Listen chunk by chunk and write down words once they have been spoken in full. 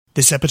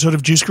This episode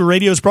of Juice Guru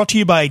Radio is brought to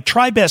you by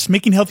TriBest,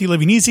 making healthy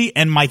living easy,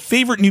 and my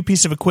favorite new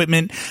piece of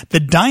equipment, the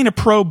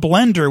DynaPro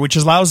blender, which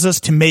allows us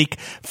to make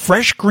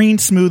fresh green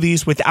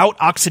smoothies without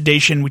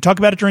oxidation. We talk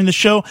about it during the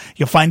show.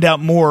 You'll find out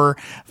more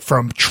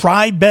from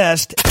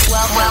TriBest.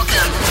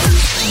 Welcome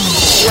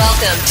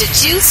to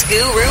Juice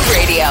Guru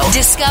Radio.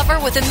 Discover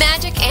what the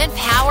magic and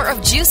power of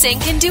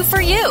juicing can do for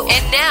you.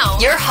 And now,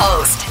 your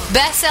host,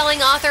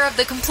 best-selling author of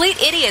The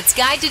Complete Idiot's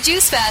Guide to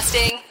Juice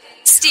Fasting,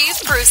 Steve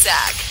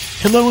Prusak.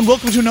 Hello and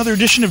welcome to another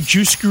edition of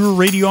Juice Guru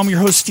Radio. I'm your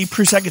host, Steve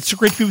Prusak. It's so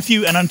great to be with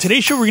you. And on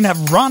today's show, we're going to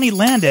have Ronnie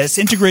Landis,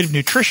 integrative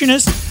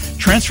nutritionist,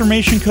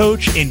 transformation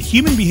coach, and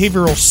human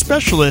behavioral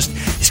specialist.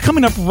 He's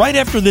coming up right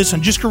after this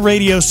on Juice Guru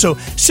Radio. So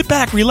sit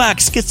back,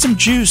 relax, get some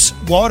juice,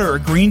 water, or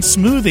green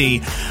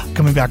smoothie.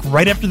 Coming back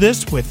right after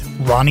this with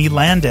Ronnie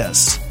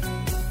Landis.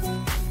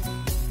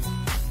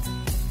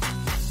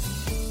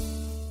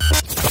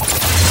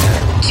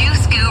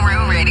 Juice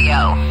Guru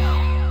Radio.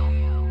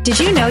 Did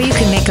you know you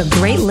can make a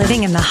great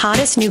living in the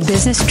hottest new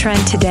business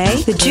trend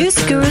today? The Juice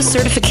Guru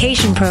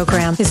Certification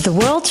Program is the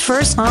world's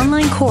first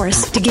online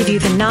course to give you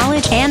the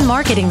knowledge and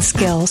marketing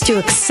skills to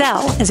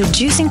excel as a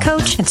juicing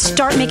coach and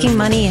start making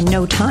money in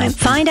no time.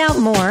 Find out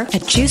more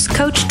at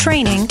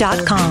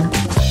juicecoachtraining.com.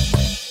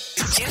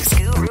 Juice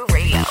Guru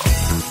Radio.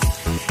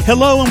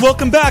 Hello and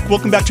welcome back.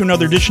 Welcome back to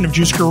another edition of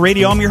Juice Guru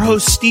Radio. I'm your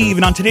host, Steve,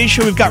 and on today's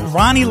show, we've got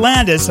Ronnie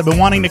Landis. I've been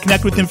wanting to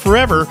connect with him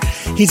forever.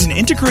 He's an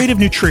integrative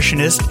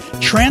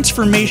nutritionist,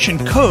 transformation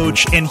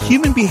coach, and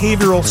human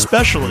behavioral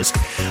specialist.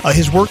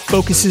 His work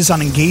focuses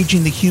on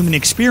engaging the human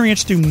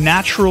experience through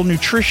natural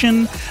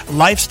nutrition,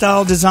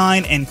 lifestyle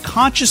design, and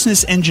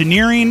consciousness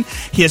engineering.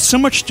 He has so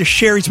much to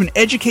share. He's been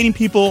educating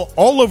people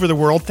all over the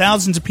world,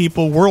 thousands of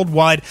people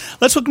worldwide.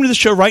 Let's welcome to the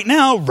show right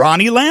now,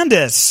 Ronnie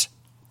Landis.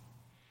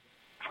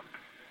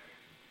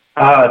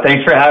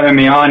 Thanks for having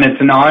me on.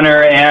 It's an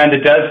honor, and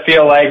it does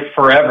feel like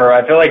forever.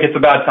 I feel like it's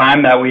about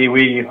time that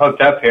we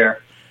hooked up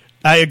here.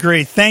 I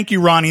agree. Thank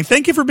you, Ronnie.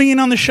 Thank you for being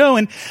on the show.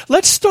 And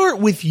let's start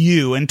with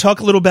you and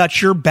talk a little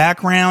about your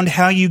background,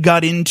 how you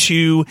got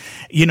into,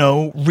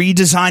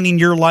 redesigning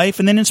your life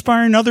and then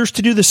inspiring others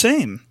to do the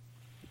same.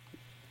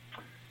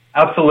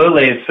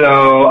 Absolutely.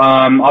 So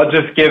I'll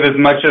just give as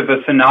much of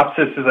a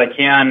synopsis as I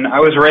can. I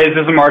was raised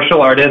as a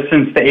martial artist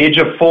since the age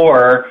of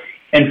 4.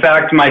 In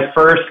fact, my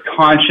first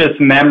conscious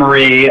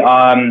memory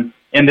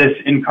in this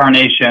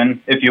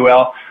incarnation, if you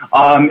will,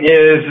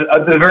 is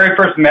the very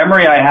first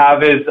memory I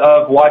have is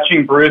of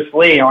watching Bruce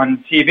Lee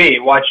on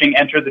TV, watching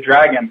Enter the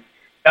Dragon.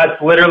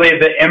 That's literally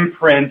the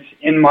imprint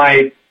in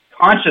my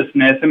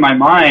consciousness, in my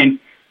mind,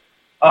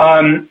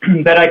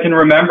 that I can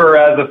remember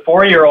as a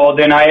 4-year-old.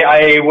 And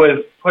I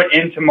was put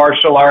into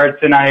martial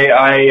arts, and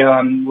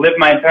I lived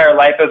my entire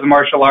life as a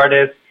martial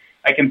artist.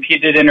 I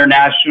competed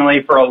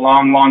internationally for a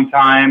long, long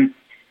time.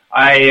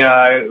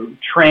 I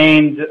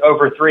trained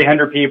over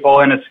 300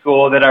 people in a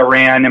school that I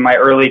ran in my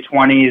early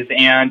 20s,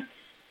 and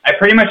I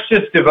pretty much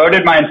just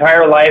devoted my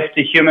entire life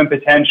to human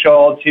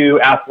potential, to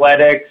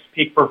athletics,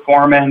 peak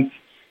performance,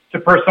 to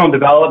personal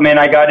development.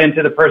 I got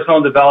into the personal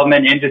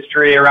development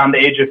industry around the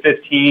age of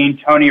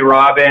 15, Tony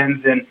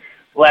Robbins and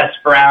Les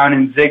Brown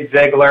and Zig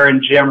Ziglar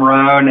and Jim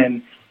Rohn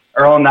and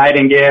Earl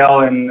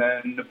Nightingale and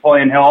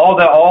Napoleon Hill,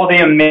 all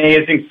the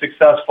amazing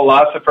success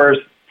philosophers.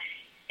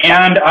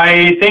 And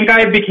I think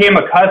I became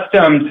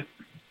accustomed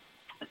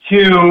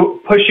to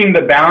pushing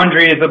the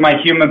boundaries of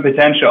my human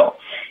potential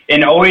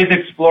and always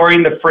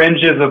exploring the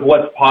fringes of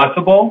what's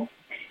possible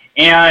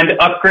and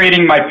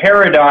upgrading my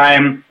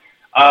paradigm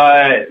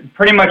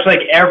pretty much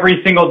like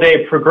every single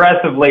day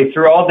progressively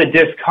through all the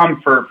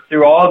discomfort,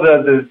 through all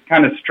the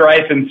kind of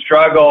strife and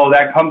struggle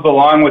that comes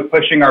along with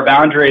pushing our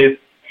boundaries.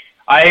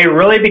 I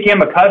really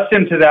became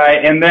accustomed to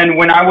that. And then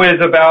when I was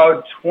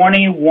about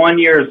 21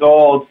 years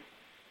old,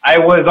 I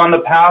was on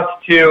the path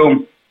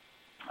to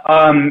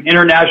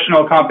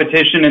international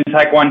competition in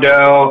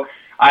Taekwondo.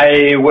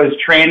 I was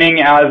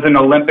training as an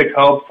Olympic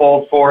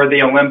hopeful for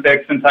the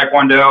Olympics in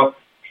Taekwondo.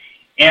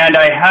 And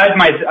I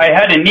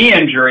had a knee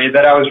injury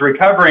that I was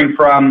recovering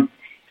from.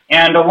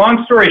 And a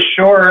long story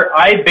short,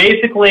 I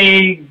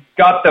basically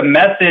got the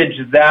message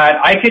that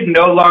I could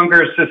no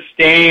longer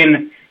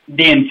sustain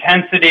the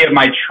intensity of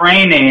my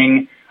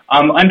training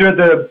under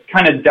the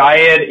kind of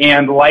diet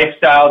and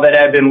lifestyle that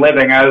I've been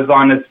living. I was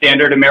on a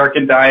standard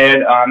American diet,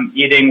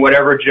 eating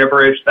whatever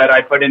gibberish that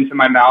I put into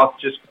my mouth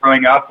just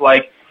growing up.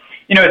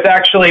 It's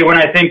actually, when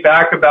I think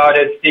back about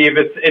it, Steve,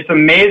 it's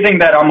amazing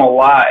that I'm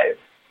alive.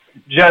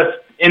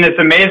 And it's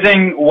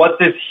amazing what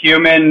this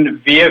human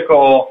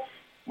vehicle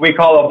we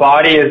call a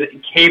body is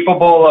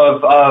capable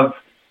of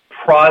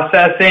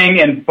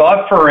processing and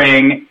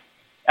buffering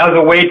as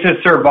a way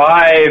to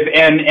survive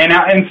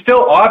and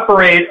still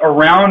operate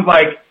around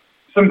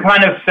some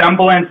kind of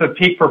semblance of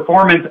peak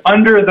performance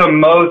under the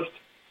most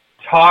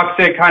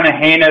toxic, kind of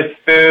heinous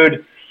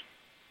food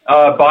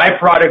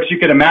byproducts you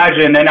could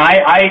imagine. And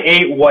I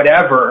ate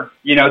whatever.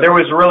 There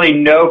was really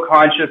no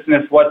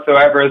consciousness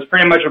whatsoever. It was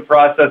pretty much a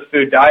processed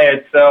food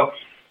diet. So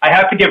I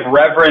have to give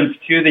reverence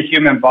to the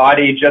human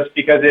body just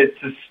because it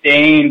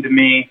sustained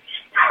me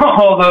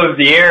all those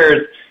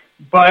years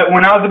But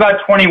when I was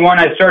about 21,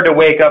 I started to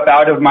wake up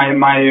out of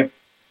my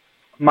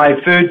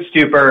food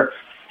stupor,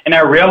 and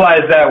I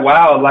realized that,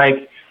 wow,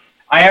 like,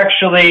 I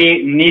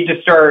actually need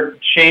to start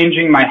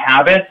changing my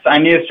habits. I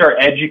need to start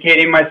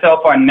educating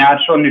myself on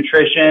natural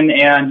nutrition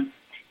and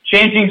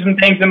changing some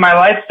things in my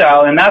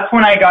lifestyle. And that's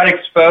when I got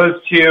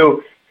exposed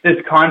to this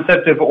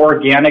concept of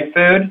organic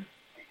food.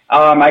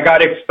 I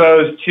got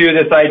exposed to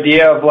this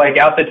idea of, like,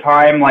 at the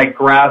time, like,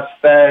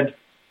 grass-fed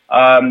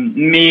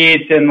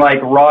meat and,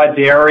 like, raw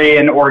dairy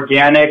and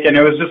organic. And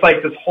it was just,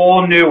 like, this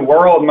whole new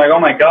world. I'm like, oh,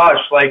 my gosh,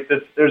 like,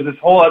 there's this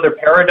whole other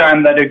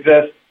paradigm that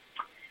exists.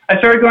 I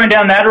started going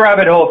down that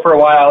rabbit hole for a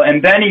while,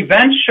 and then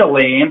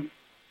eventually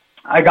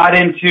I got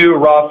into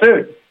raw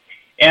food.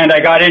 And I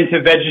got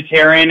into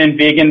vegetarian and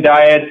vegan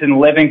diets and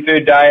living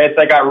food diets.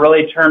 I got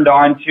really turned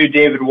on to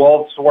David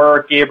Wolf's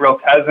work, Gabriel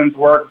Cousens'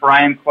 work,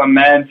 Brian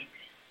Clement.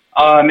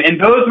 And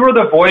those were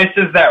the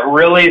voices that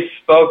really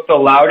spoke the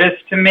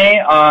loudest to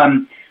me.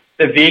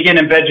 The vegan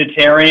and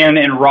vegetarian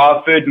and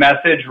raw food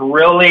message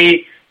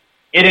really,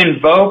 it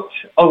invoked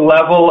a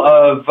level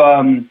of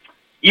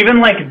even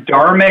like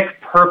dharmic,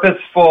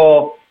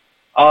 purposeful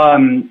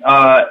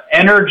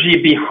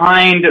energy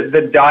behind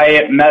the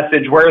diet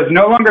message, where it's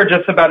no longer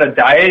just about a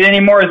diet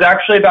anymore. It's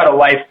actually about a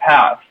life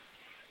path.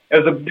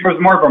 There was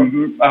more of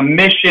a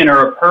mission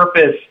or a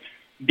purpose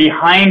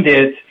behind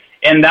it,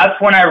 and that's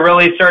when I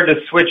really started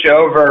to switch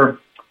over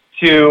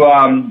to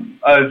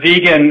a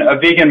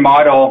vegan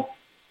model,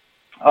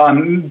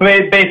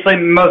 basically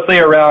mostly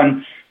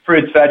around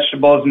fruits,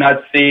 vegetables,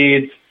 nuts,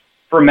 seeds,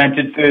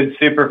 fermented foods,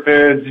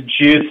 superfoods,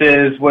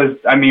 juices.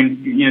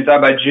 Talk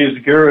about juice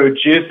guru.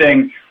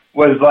 Juicing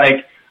was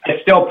like, I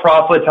still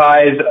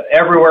proselytize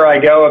everywhere I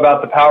go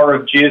about the power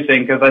of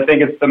juicing, because I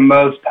think it's the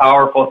most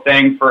powerful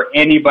thing for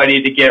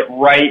anybody to get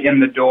right in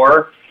the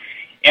door.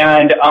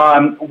 And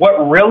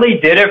what really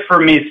did it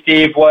for me,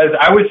 Steve, was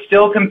I was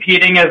still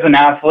competing as an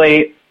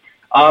athlete.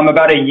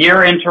 About a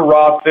year into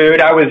raw food,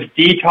 I was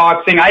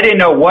detoxing. I didn't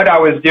know what I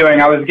was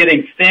doing. I was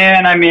getting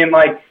thin.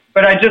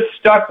 But I just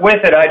stuck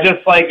with it.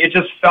 It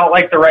just felt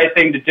like the right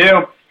thing to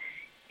do.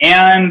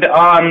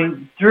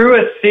 And through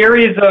a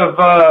series of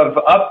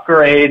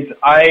upgrades,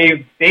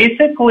 I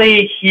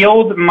basically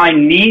healed my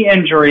knee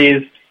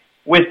injuries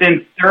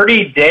within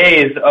 30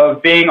 days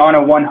of being on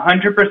a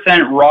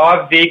 100%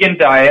 raw vegan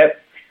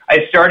diet.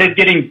 I started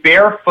getting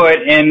barefoot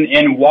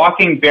and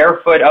walking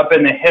barefoot up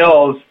in the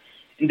hills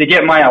and to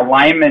get my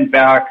alignment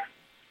back,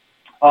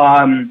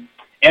 and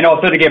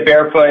also to get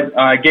barefoot,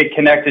 get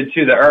connected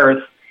to the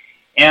earth.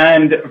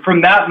 And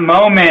from that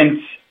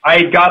moment,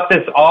 I got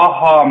this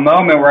aha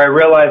moment where I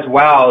realized,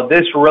 wow,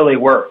 this really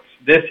works.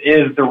 This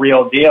is the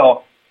real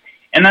deal.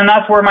 And then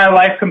that's where my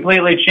life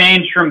completely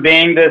changed, from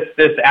being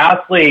this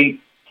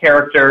athlete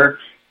character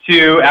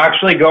to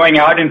actually going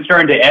out and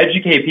starting to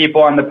educate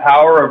people on the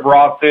power of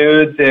raw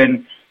foods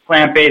and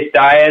plant-based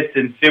diets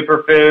and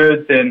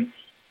superfoods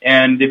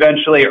and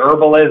eventually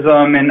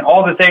herbalism and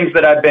all the things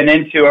that I've been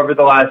into over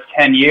the last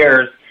 10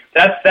 years.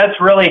 That's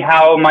really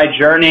how my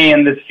journey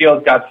in this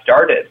field got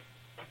started.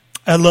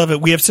 I love it.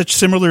 We have such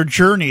similar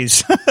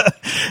journeys.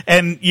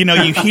 And, you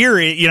hear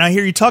it, I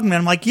hear you talking, and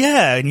I'm like,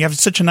 yeah, and you have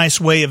such a nice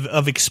way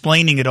of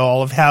explaining it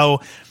all, of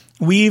how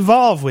we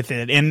evolve with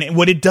it and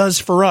what it does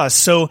for us.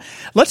 So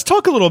let's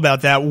talk a little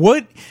about that.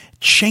 What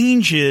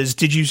changes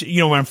did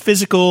you on a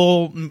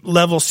physical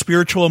level,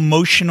 spiritual,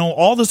 emotional,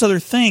 all those other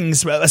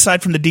things,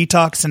 aside from the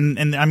detox,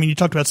 and you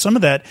talked about some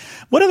of that.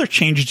 What other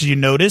changes did you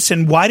notice,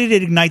 and why did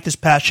it ignite this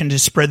passion to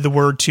spread the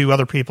word to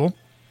other people?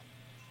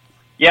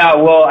 Yeah,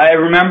 well, I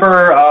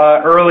remember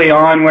early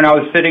on when I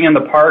was sitting in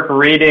the park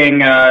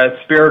reading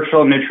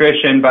Spiritual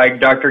Nutrition by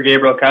Dr.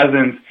 Gabriel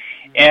Cousens,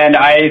 and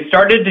I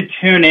started to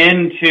tune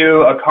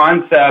into a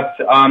concept,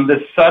 the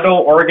subtle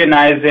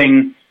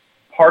organizing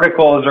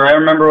particles, or I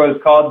remember it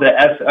was called the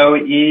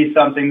SOE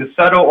something, the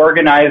subtle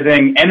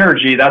organizing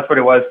energy. That's what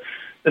it was.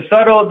 The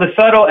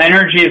subtle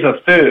energies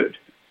of food,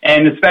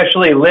 and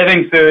especially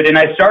living food. And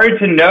I started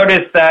to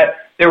notice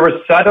that there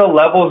were subtle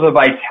levels of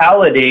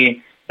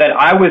vitality that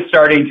I was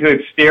starting to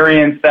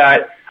experience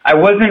that I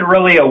wasn't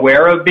really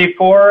aware of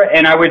before.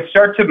 And I would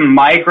start to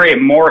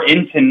migrate more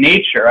into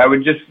nature. I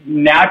would just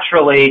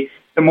naturally,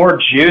 the more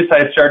juice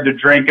I started to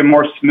drink and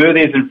more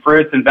smoothies and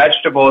fruits and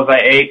vegetables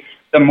I ate,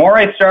 the more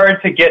I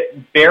started to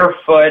get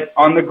barefoot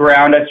on the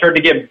ground, I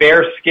started to get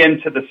bare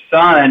skin to the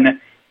sun,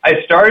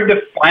 I started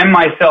to find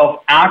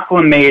myself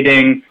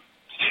acclimating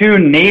to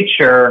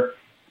nature,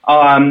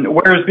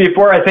 whereas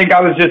before I think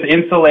I was just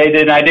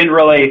insulated and I didn't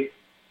really,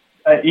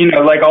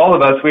 like all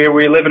of us,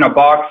 we live in a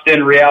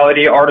boxed-in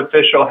reality,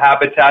 artificial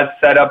habitats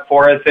set up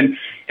for us, and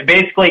it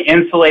basically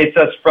insulates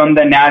us from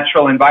the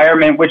natural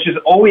environment, which is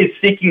always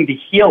seeking to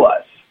heal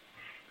us.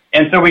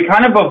 And so we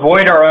kind of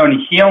avoid our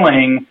own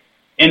healing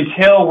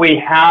until we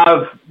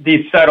have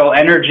these subtle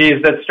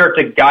energies that start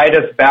to guide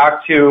us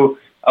back to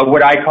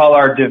what I call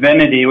our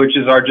divinity, which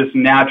is our just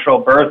natural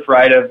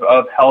birthright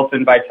of health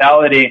and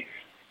vitality.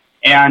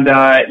 And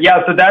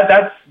so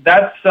that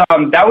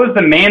was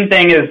the main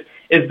thing is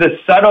the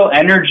subtle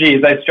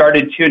energies I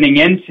started tuning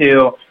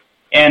into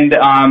And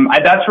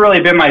that's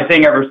really been my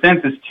thing ever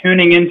since, is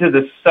tuning into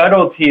the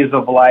subtleties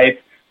of life,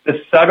 the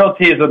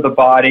subtleties of the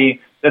body,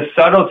 the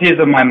subtleties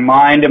of my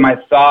mind and my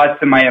thoughts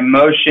and my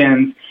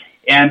emotions.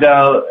 And,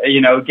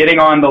 getting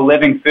on the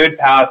living food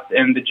path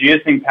and the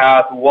juicing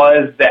path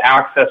was the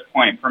access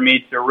point for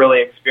me to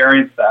really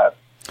experience that.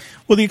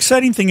 Well, the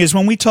exciting thing is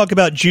when we talk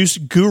about juice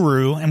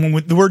guru, and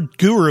when the word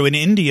guru in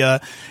India,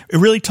 it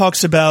really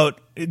talks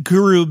about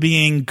guru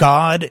being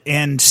God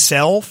and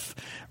self,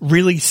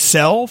 really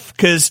self,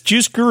 because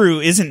juice guru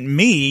isn't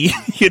me,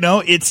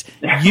 it's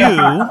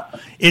you,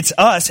 it's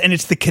us, and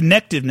it's the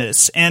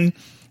connectiveness. And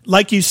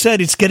like you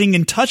said, it's getting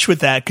in touch with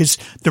that, because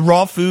the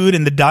raw food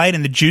and the diet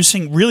and the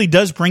juicing really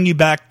does bring you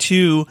back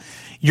to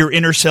your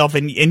inner self,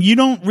 and you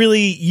don't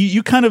really,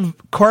 you kind of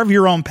carve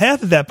your own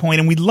path at that point.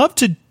 And we'd love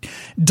to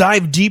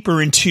dive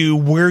deeper into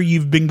where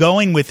you've been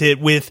going with it,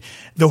 with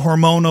the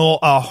hormonal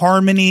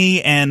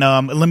harmony and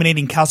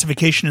eliminating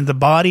calcification in the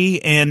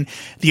body and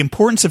the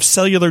importance of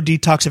cellular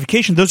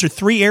detoxification. Those are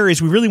three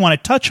areas we really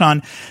want to touch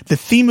on. The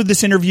theme of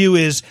this interview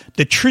is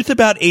the truth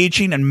about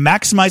aging and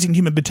maximizing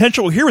human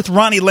potential. We're here with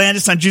Ronnie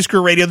Landis on Juice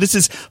Guru Radio. This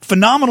is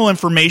phenomenal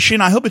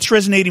information. I hope it's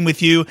resonating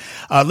with you.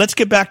 Let's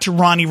get back to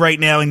Ronnie right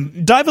now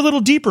and dive a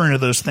little deeper into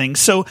those things.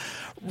 So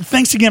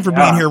thanks again for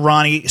being here,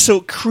 Ronnie. So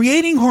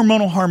creating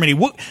hormonal harmony,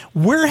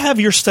 where have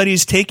your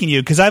studies taken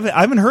you? Because I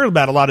haven't heard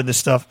about a lot of this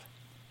stuff.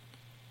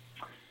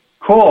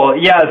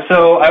 Cool. Yeah,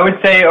 so I would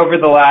say over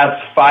the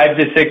last 5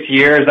 to 6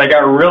 years, I got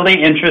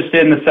really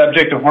interested in the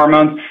subject of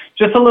hormones.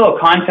 Just a little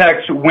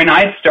context, when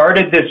I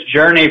started this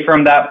journey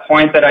from that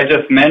point that I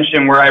just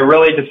mentioned, where I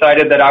really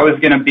decided that I was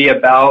going to be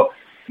about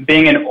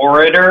being an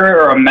orator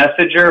or a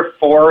messenger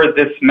for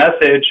this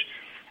message,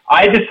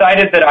 I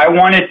decided that I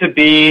wanted to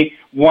be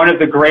one of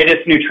the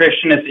greatest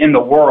nutritionists in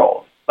the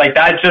world. Like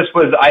that just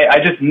was, I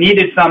just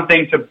needed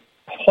something to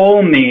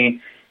pull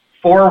me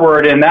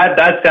forward, and that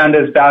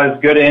sounded about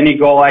as good as any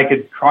goal I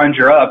could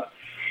conjure up.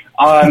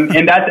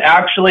 And that's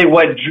actually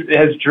what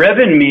has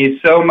driven me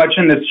so much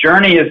in this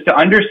journey, is to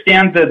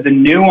understand the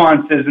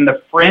nuances and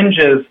the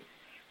fringes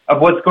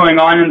of what's going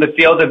on in the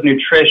field of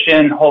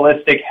nutrition,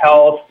 holistic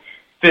health,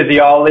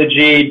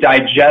 physiology,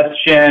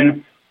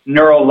 digestion,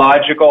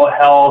 neurological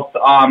health,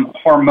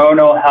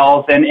 hormonal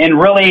health, and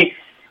really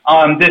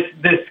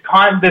this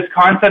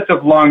concept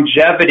of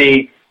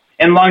longevity,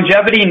 and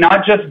longevity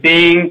not just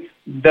being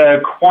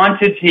the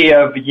quantity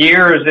of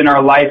years in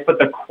our life, but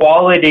the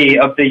quality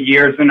of the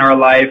years in our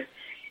life,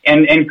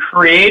 and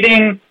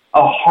creating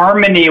a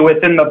harmony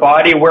within the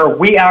body where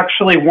we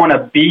actually want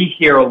to be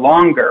here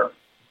longer.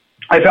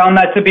 I found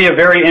that to be a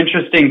very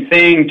interesting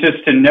thing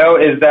just to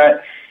note, is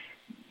that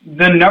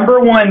the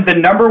number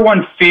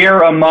one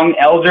fear among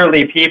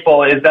elderly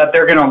people is that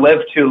they're going to live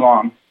too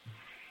long.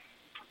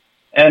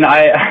 And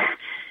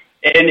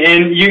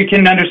And you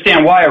can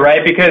understand why,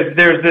 right? Because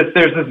there's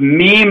this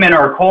meme in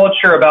our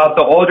culture about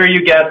the older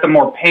you get, the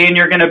more pain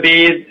you're going to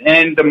be,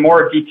 and the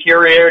more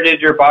deteriorated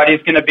your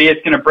body's going to be.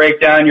 It's going to break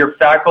down. Your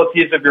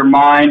faculties of your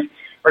mind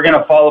are going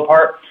to fall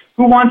apart.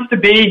 Who wants to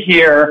be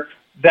here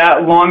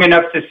that long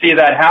enough to see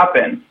that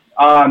happen?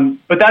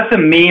 But that's a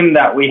meme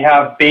that we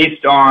have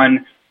based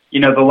on,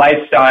 the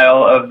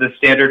lifestyle of the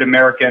standard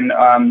American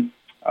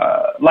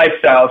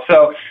lifestyle.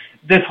 So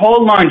this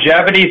whole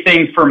longevity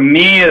thing for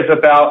me is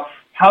about,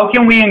 how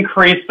can we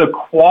increase the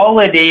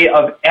quality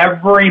of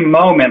every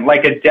moment,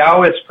 like a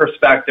Taoist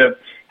perspective?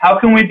 How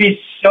can we be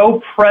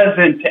so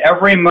present to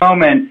every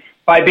moment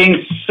by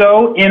being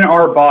so in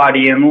our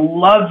body and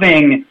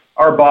loving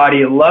our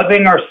body,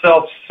 loving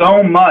ourselves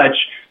so much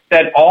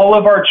that all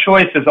of our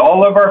choices,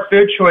 all of our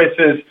food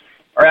choices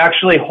are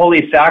actually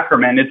holy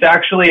sacrament. It's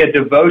actually a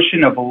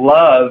devotion of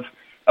love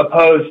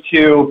opposed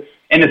to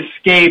an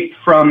escape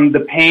from the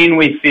pain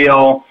we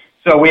feel,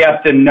 so we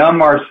have to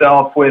numb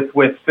ourselves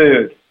with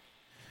food.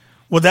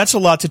 Well, that's a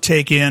lot to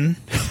take in.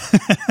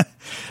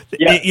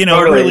 Yeah, totally.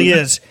 It really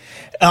is.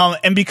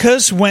 And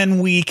because when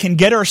we can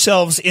get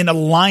ourselves in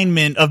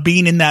alignment of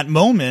being in that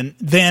moment,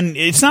 then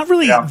it's not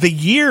really the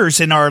years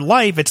in our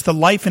life, it's the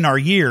life in our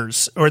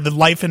years, or the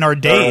life in our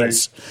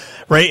days,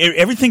 right?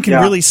 Everything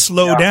can really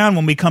slow down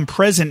when we come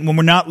present, when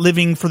we're not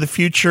living for the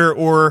future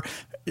or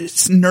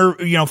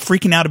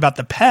freaking out about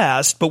the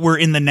past, but we're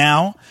in the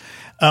now.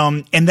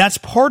 And that's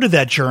part of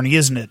that journey,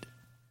 isn't it?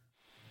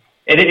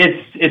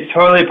 It's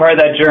totally part of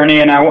that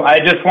journey, and I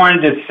just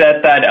wanted to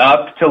set that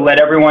up to let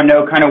everyone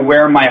know kind of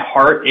where my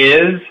heart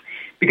is,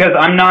 because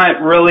I'm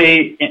not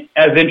really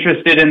as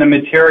interested in the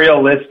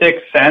materialistic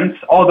sense,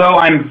 although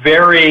I'm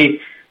very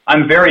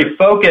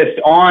focused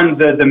on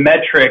the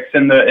metrics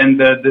and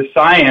the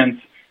science.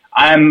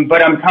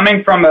 But I'm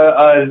coming from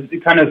a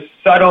kind of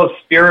subtle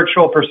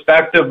spiritual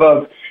perspective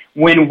of,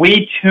 when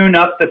we tune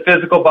up the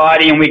physical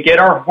body and we get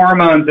our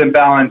hormones in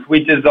balance,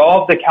 we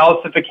dissolve the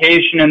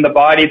calcification in the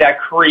body that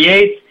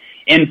creates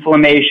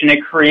inflammation,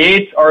 it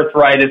creates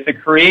arthritis,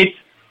 it creates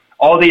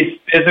all these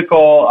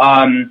physical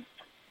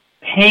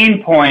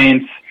pain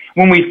points.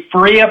 When we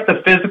free up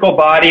the physical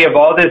body of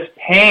all this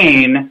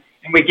pain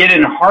and we get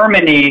in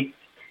harmony,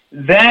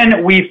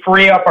 then we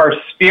free up our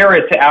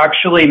spirit to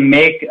actually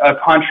make a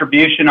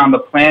contribution on the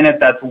planet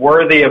that's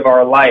worthy of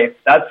our life.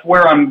 That's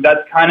where I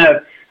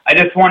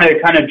just want to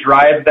kind of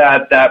drive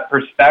that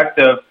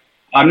perspective.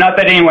 Not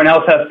that anyone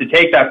else has to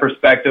take that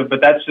perspective, but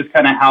that's just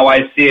kind of how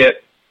I see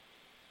it.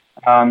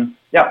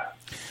 Yeah.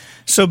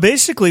 So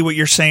basically what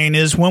you're saying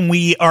is when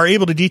we are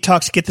able to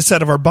detox, get this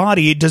out of our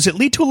body, does it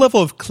lead to a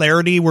level of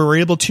clarity where we're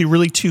able to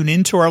really tune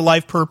into our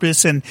life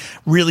purpose and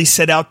really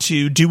set out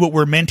to do what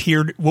we're meant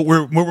here, what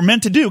we're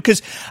meant to do?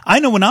 Because I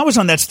know when I was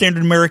on that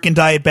standard American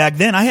diet back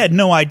then, I had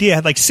no idea. I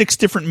had like 6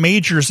 different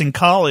majors in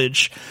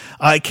college.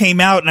 I came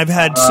out and I've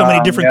had so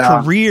many different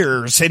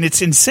careers, and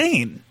it's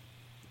insane.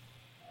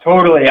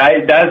 Totally.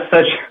 That's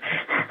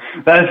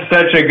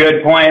such a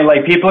good point.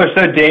 Like, people are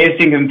so dazed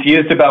and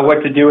confused about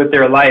what to do with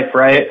their life,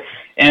 right?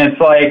 And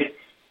it's like,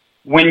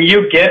 when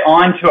you get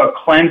onto a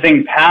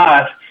cleansing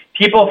path,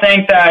 people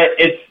think that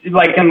it's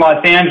like in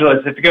Los Angeles,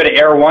 if you go to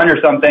Air One or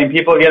something,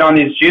 people get on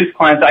these juice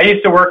cleanses. I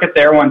used to work at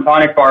the Air One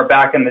tonic bar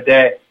back in the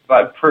day,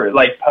 but for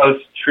like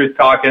post Truth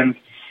Calkins.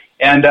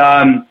 And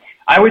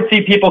I would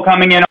see people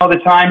coming in all the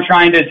time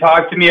trying to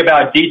talk to me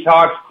about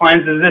detox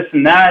cleanses, this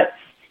and that.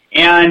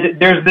 And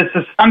there's this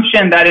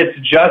assumption that it's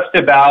just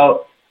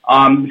about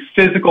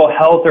physical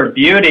health or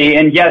beauty,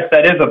 and yes,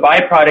 that is a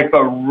byproduct,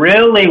 but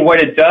really what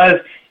it does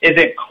is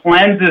it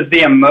cleanses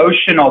the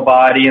emotional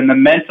body and the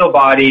mental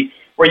body,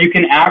 where you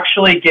can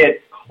actually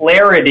get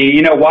clarity.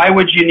 You know, why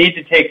would you need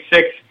to take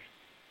six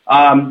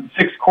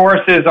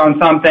courses on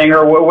something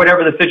or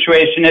whatever the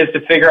situation is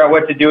to figure out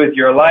what to do with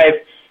your life?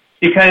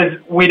 Because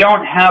we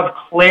don't have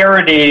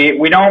clarity,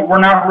 we're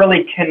not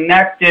really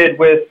connected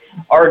with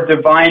our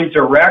divine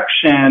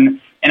direction.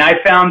 And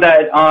I found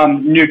that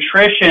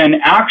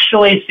nutrition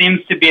actually seems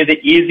to be the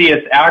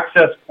easiest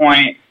access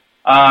point,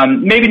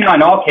 maybe not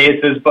in all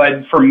cases,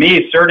 but for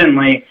me,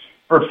 certainly,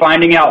 for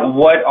finding out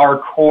what our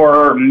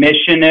core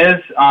mission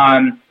is.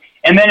 And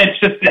then it's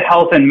just the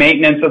health and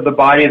maintenance of the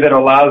body that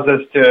allows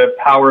us to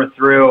power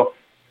through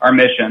our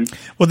mission.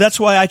 Well, that's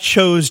why I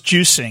chose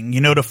juicing,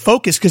 to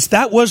focus, because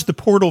that was the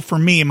portal for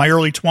me in my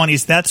early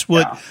 20s. That's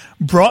what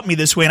brought me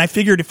this way. And I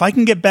figured if I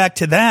can get back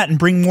to that and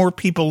bring more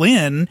people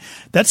in,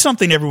 that's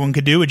something everyone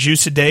could do, a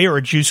juice a day or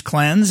a juice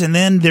cleanse, and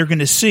then they're going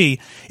to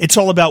see it's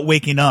all about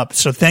waking up.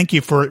 So thank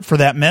you for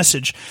that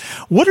message.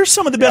 What are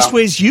some of the best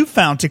ways you've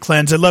found to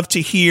cleanse? I'd love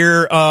to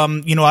hear,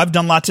 I've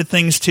done lots of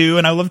things too,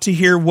 and I love to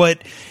hear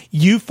what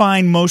you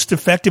find most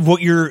effective,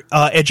 what you're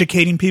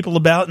educating people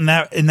about in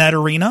that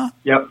arena.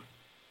 Yep.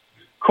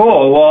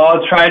 Cool. Well,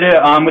 I'll try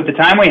to, with the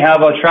time we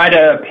have, I'll try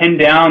to pin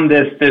down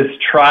this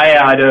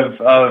triad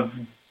of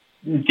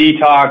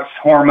detox,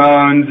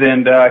 hormones,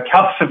 and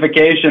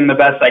calcification the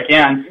best I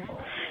can.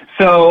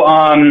 So,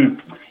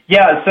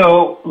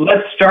 so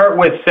let's start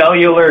with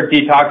cellular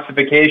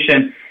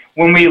detoxification.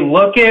 When we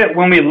look at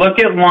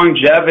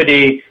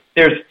longevity,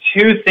 there's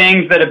 2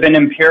 things that have been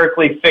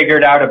empirically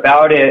figured out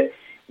about it,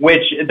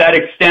 that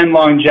extend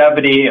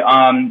longevity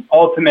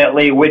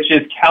ultimately, which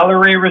is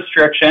calorie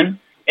restriction.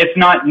 It's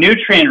not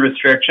nutrient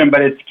restriction,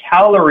 but it's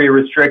calorie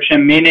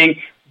restriction, meaning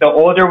the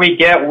older we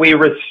get, we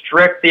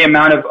restrict the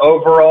amount of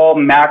overall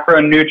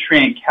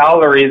macronutrient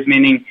calories,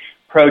 meaning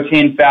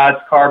protein,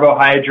 fats,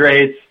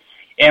 carbohydrates,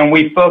 and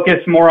we focus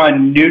more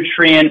on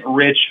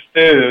nutrient-rich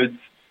foods,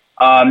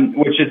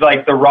 which is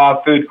like the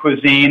raw food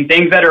cuisine,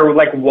 things that are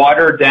like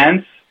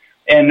water-dense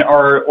and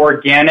are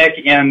organic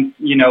and,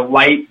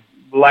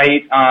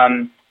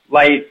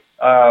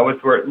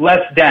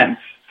 less dense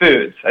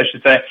foods, I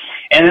should say.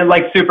 And then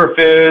like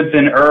superfoods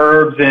and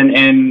herbs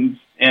and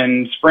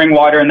spring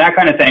water and that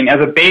kind of thing as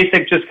a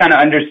basic just kind of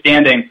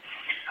understanding,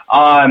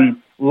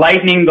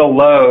 lightening the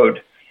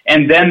load.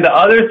 And then the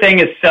other thing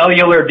is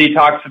cellular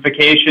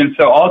detoxification.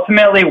 So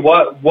ultimately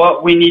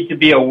what we need to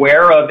be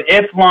aware of,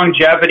 if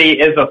longevity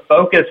is a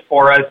focus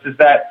for us, is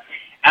that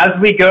as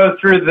we go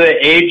through the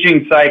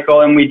aging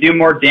cycle and we do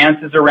more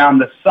dances around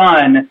the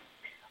sun,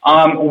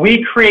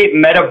 we create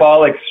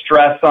metabolic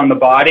stress on the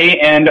body,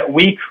 and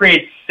we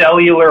create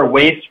cellular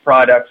waste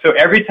products. So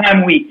every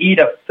time we eat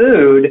a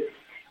food,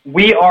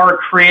 we are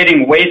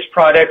creating waste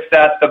products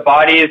that the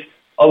body's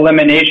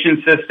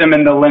elimination system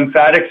and the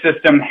lymphatic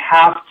system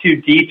have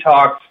to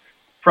detox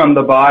from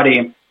the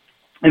body.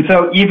 And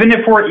so even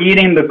if we're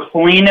eating the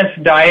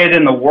cleanest diet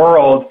in the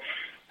world,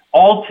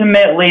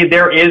 ultimately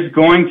there is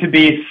going to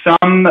be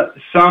some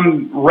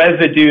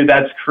residue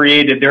that's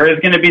created. There is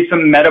going to be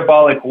some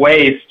metabolic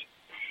waste.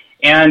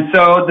 And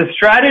so the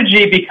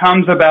strategy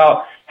becomes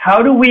about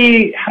how do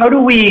we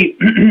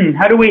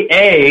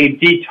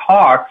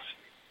detox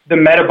the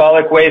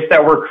metabolic waste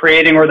that we're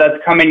creating or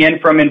that's coming in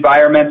from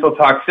environmental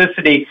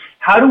toxicity?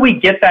 How do we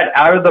get that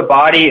out of the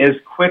body as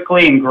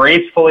quickly and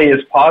gracefully as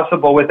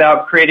possible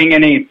without creating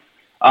any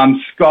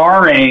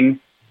scarring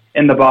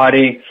in the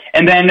body?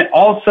 And then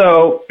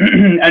also,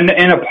 and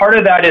a part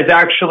of that is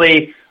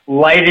actually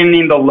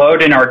lightening the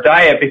load in our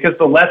diet, because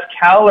the less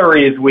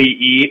calories we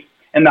eat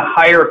and the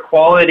higher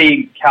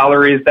quality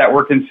calories that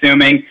we're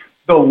consuming,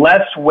 the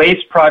less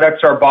waste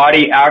products our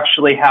body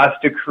actually has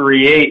to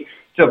create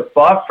to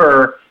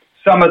buffer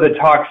some of the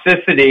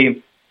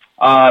toxicity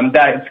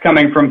that's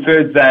coming from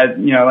foods that,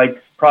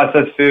 like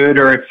processed food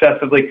or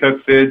excessively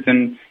cooked foods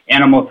and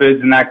animal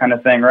foods and that kind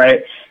of thing,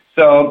 right?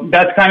 So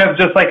that's kind of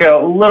just like a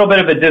little bit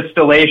of a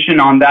distillation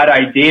on that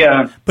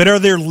idea. But are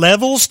there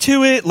levels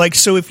to it? Like,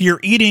 so if you're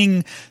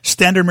eating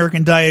standard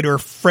American diet or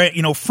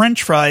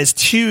French fries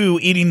to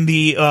eating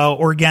the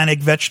organic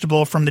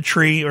vegetable from the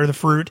tree or the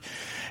fruit,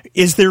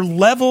 is there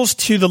levels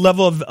to the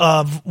level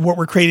of what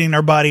we're creating in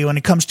our body when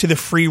it comes to the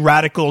free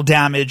radical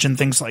damage and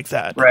things like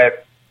that? Right.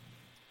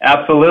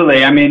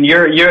 Absolutely. I mean,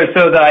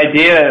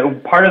 so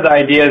part of the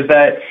idea is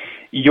that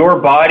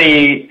your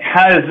body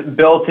has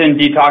built-in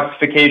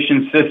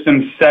detoxification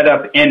systems set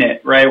up in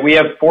it, right? We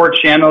have 4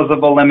 channels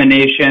of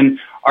elimination: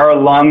 our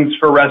lungs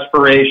for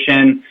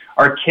respiration,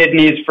 our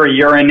kidneys for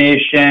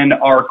urination,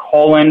 our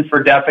colon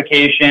for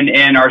defecation,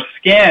 and our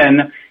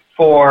skin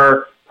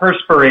for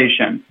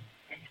perspiration.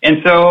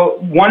 And so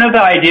one of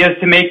the ideas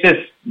to make this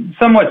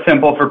somewhat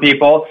simple for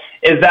people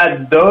is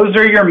that those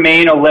are your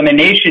main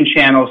elimination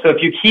channels. So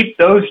if you keep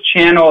those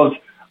channels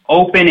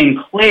open and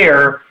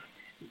clear,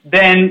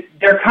 then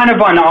they're kind of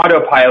on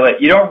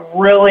autopilot. You don't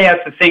really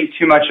have to think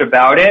too much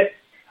about it.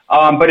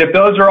 But if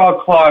those are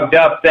all clogged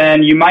up,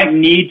 then you might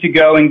need to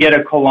go and get a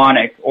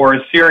colonic or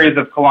a series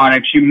of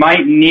colonics. You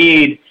might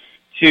need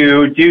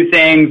to do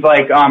things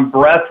like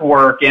breath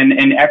work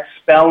and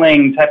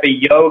expelling type of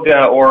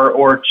yoga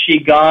or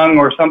qigong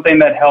or something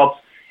that helps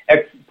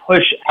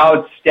push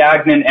out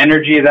stagnant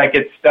energy that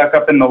gets stuck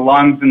up in the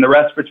lungs and the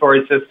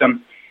respiratory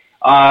system.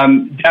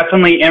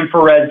 Definitely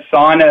infrared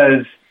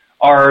saunas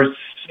are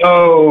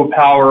so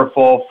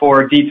powerful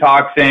for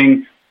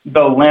detoxing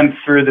the lymph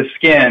through the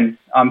skin,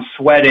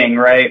 sweating,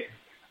 right?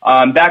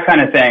 That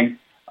kind of thing.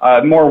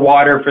 More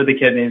water for the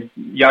kidneys,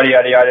 yada,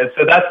 yada, yada.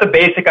 So that's the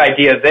basic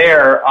idea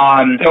there.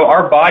 So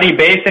our body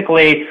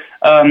basically,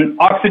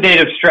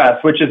 oxidative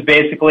stress, which is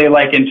basically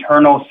like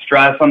internal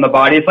stress on the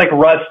body. It's like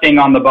rusting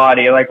on the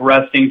body, like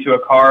rusting to a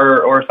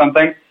car or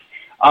something.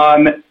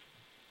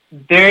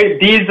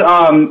 These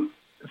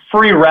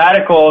free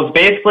radicals,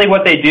 basically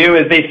what they do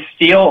is they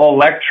steal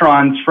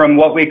electrons from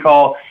what we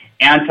call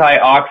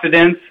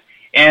antioxidants.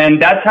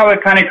 And that's how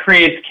it kind of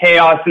creates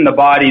chaos in the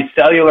body,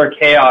 cellular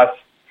chaos.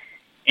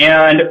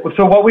 And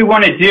so what we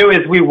want to do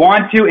is we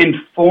want to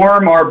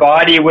inform our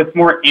body with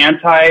more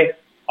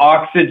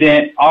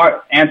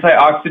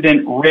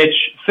antioxidant-rich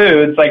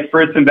foods like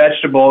fruits and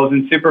vegetables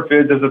and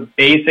superfoods as a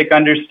basic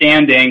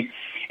understanding.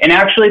 And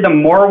actually, the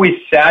more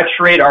we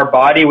saturate our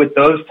body with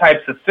those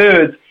types of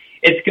foods,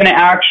 it's going to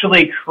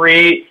actually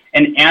create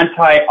an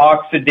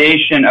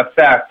antioxidation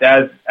effect,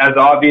 as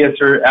obvious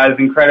or as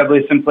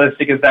incredibly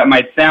simplistic as that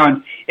might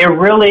sound. It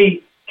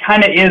really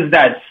kind of is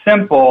that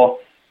simple.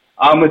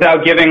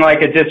 Without giving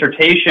like a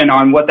dissertation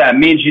on what that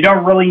means. You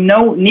don't really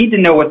need to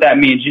know what that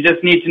means. You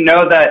just need to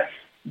know that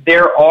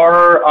there's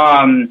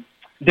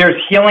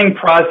healing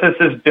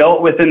processes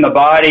built within the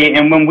body,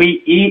 and when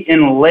we eat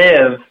and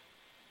live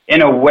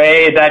in a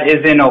way that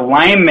is in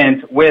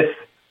alignment with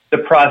the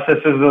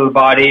processes of the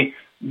body,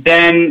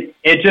 then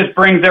it just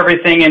brings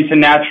everything into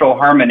natural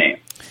harmony.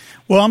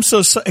 Well, I'm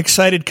so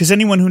excited because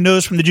anyone who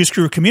knows from the Juice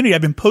Guru community, I've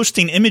been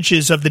posting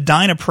images of the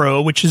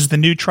DynaPro, which is the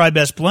new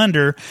TriBest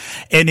blender,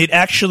 and it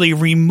actually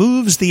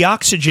removes the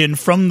oxygen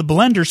from the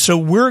blender. So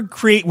we're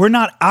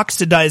not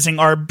oxidizing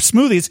our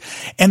smoothies,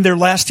 and they're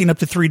lasting up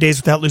to 3 days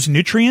without losing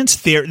nutrients.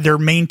 They're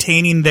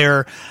maintaining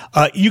their.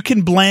 You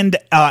can blend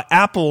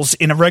apples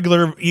in a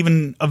regular,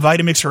 even a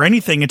Vitamix or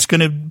anything. It's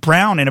going to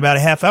brown in about a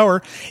half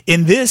hour.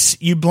 In this,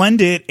 you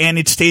blend it, and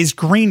it stays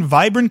green,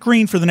 vibrant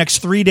green for the next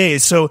 3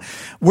 days. So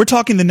we're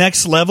talking the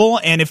next level,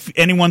 and if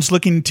anyone's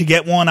looking to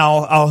get one,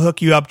 I'll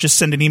hook you up. Just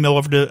send an email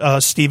over to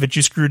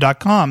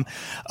steve@juiceguru.com.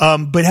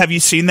 But have you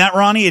seen that,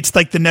 Ronnie? It's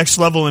like the next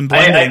level in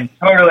blending.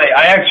 Totally.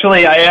 I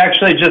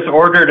actually just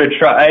ordered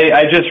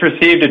I just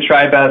received a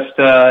TriBest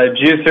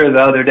juicer the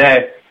other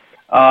day,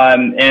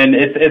 and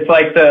it's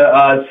like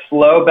the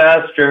Slow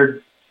Best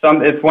or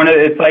some. It's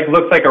like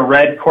looks like a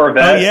red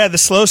Corvette. Oh yeah, the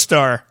Slow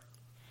Star.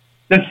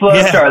 The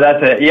Slow Star,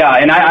 that's it. Yeah,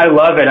 and I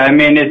love it. I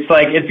mean, it's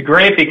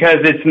great because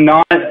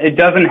it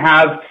doesn't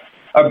have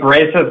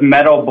abrasive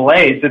metal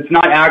blades. It's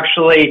not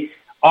actually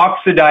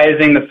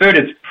oxidizing the food.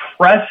 It's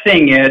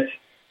pressing it.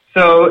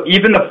 So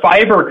even the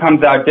fiber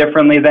comes out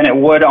differently than it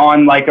would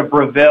on like a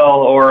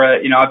Breville or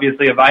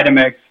obviously a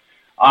Vitamix.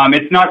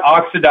 It's not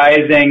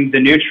oxidizing the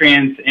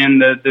nutrients in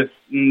the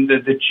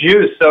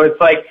juice. So it's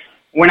like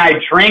when I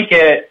drink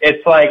it,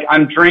 it's like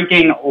I'm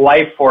drinking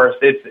life force.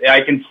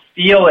 I can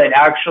feel it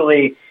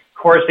actually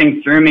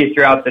coursing through me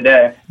throughout the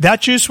day.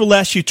 That juice will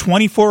last you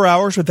 24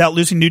 hours without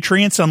losing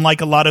nutrients,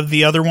 unlike a lot of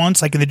the other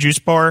ones, like in the juice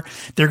bar.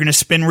 They're going to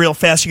spin real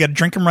fast. You got to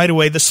drink them right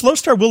away. The Slow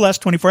Star will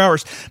last 24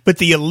 hours, but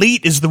the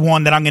Elite is the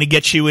one that I'm going to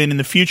get you in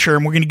the future,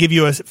 and we're going to give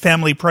you a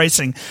family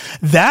pricing.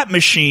 That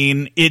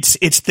machine,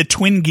 it's the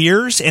twin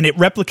gears, and it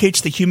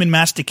replicates the human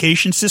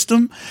mastication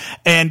system,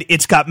 and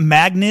it's got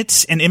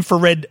magnets and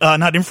ceramic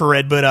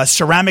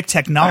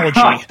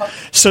technology.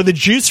 So the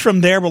juice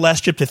from there will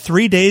last you up to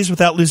 3 days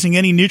without losing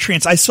any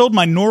nutrients. I sold sold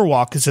my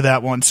Norwalk because of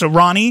that one. So,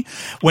 Ronnie,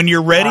 when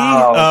you're ready,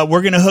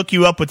 we're going to hook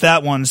you up with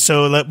that one.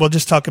 So we'll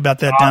just talk about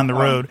that down the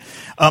road.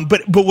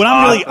 But what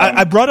I'm really,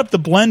 I brought up the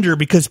blender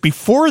because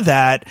before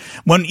that,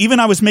 when even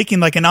I was making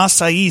like an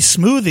acai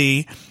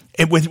smoothie,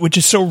 which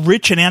is so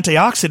rich in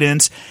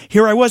antioxidants,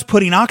 here I was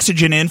putting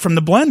oxygen in from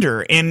the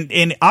blender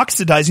and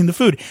oxidizing the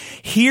food.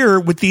 Here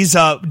with these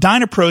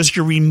Dynapros,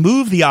 you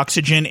remove the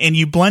oxygen and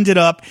you blend it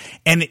up,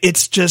 and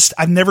it's just,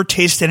 I've never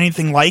tasted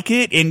anything like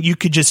it. And you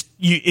could just,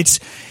 it's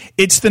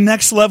the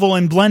next level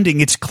in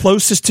blending. It's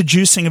closest to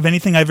juicing of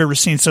anything I've ever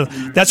seen. So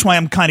that's why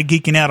I'm kind of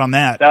geeking out on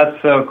that.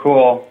 That's so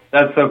cool.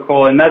 That's so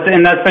cool. And that's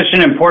such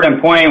an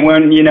important point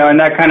when, and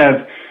that kind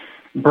of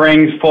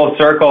brings full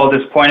circle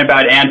this point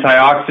about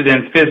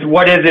antioxidants, because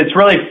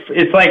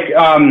it's like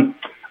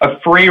a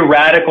free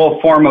radical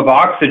form of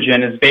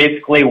oxygen is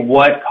basically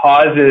what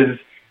causes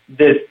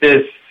this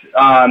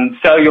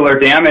cellular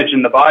damage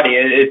in the body.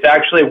 It's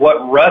actually what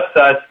rusts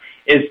us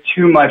is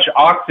too much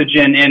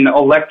oxygen in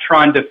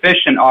electron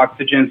deficient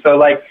oxygen. So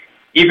like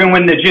even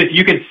when the juice,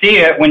 you could see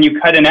it when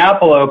you cut an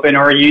apple open,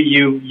 or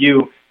you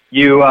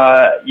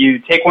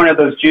take one of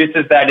those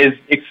juices that is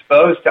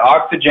exposed to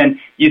oxygen,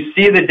 you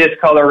see the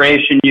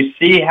discoloration, you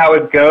see how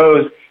it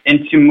goes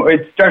into,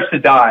 it starts to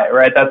die,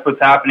 right? That's what's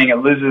happening. It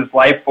loses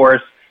life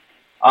force.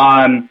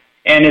 And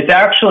it's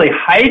actually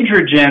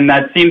hydrogen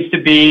that seems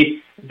to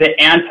be the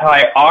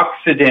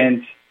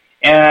antioxidant.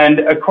 And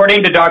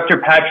according to Dr.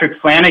 Patrick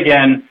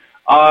Flanagan,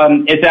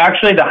 it's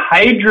actually the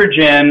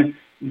hydrogen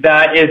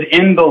that is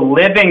in the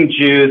living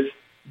juice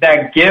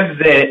that gives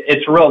it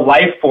its real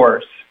life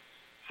force.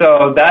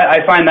 So that,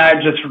 I find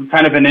that just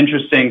kind of an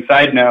interesting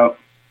side note.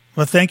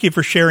 Well, thank you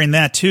for sharing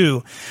that,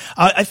 too.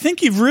 I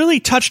think you've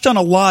really touched on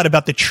a lot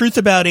about the truth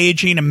about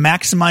aging and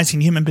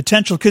maximizing human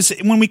potential, because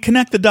when we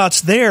connect the dots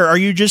there, are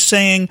you just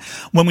saying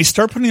when we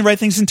start putting the right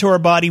things into our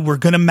body, we're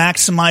going to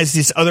maximize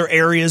these other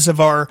areas of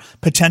our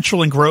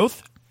potential and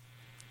growth?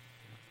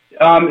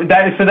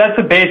 That's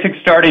a basic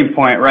starting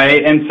point,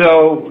 right? And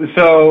so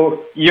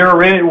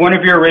one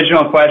of your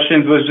original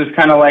questions was just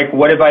kind of like,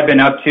 what have I been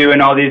up to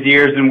in all these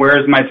years, and where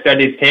has my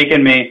studies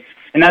taken me?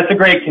 And that's a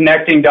great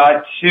connecting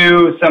dot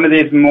to some of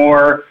these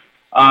more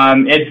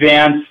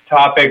advanced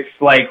topics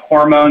like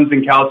hormones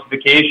and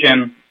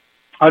calcification.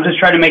 I'll just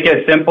try to make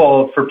it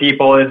simple for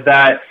people, is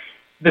that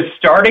the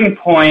starting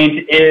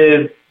point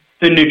is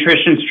the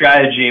nutrition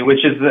strategy,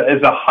 which is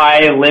a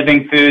high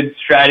living food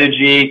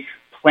strategy.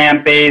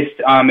 Plant-based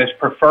is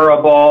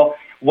preferable.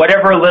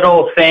 Whatever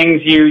little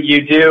things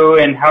you do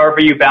and however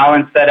you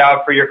balance that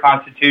out for your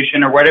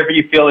constitution, or whatever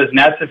you feel is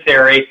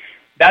necessary,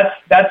 that's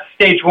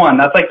stage one.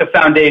 That's like the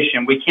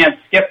foundation. We can't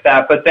skip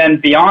that. But then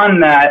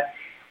beyond that,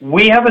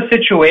 we have a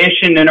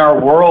situation in our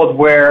world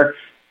where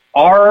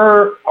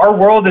our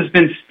world has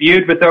been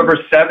spewed with over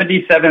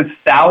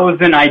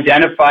 77,000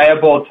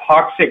 identifiable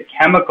toxic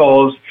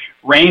chemicals,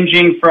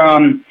 ranging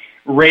from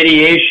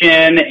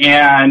radiation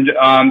and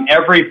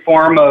every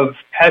form of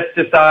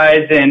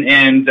pesticides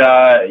and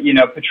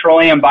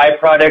petroleum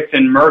byproducts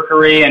and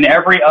mercury and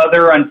every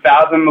other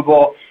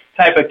unfathomable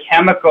type of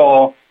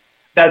chemical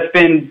that's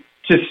been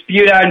just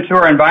spewed out into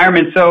our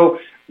environment. So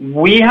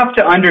we have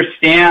to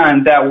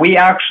understand that we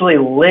actually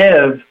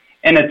live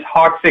in a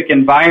toxic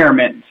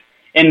environment,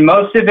 and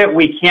most of it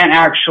we can't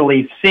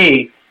actually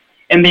see.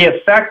 And the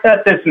effect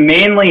that this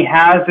mainly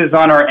has is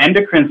on our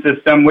endocrine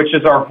system, which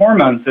is our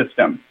hormone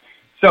system.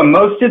 So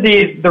most of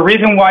the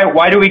reason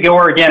why do we go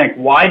organic?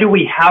 Why do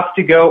we have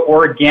to go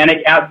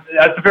organic?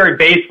 That's the very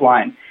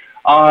baseline.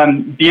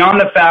 Beyond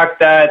the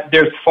fact that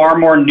there's far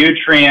more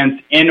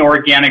nutrients in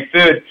organic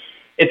food,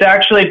 it's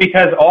actually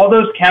because all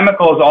those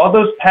chemicals, all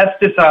those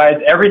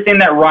pesticides, everything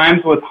that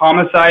rhymes with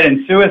homicide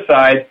and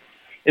suicide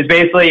is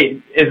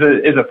basically is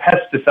a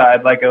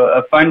pesticide, like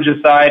a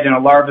fungicide and a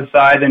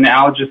larvicide and an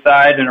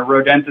algicide and a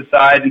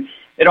rodenticide. And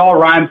it all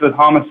rhymes with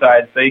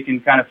homicide, so you can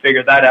kind of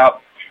figure that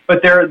out.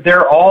 But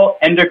they're all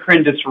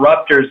endocrine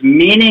disruptors,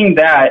 meaning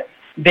that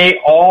they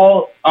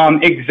all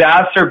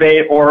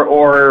exacerbate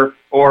or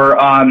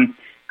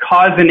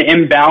cause an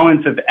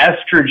imbalance of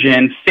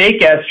estrogen,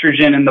 fake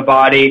estrogen in the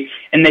body,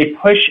 and they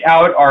push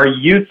out our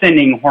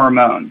youthening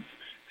hormones.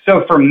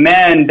 So for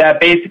men,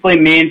 that basically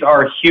means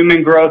our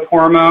human growth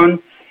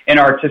hormone and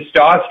our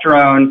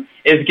testosterone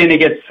is going to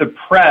get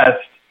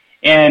suppressed,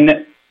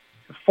 and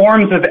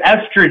forms of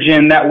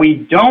estrogen that we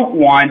don't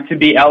want to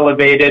be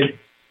elevated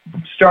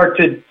start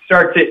to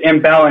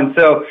imbalance.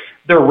 So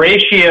the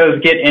ratios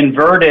get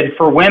inverted.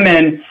 For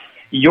women,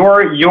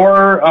 your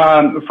youthening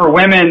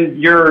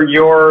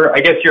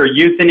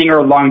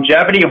or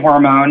longevity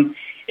hormone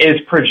is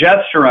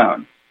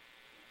progesterone,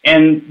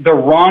 and the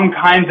wrong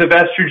kinds of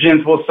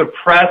estrogens will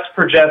suppress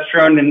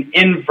progesterone and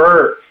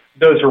invert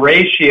those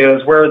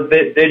ratios where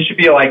they should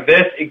be like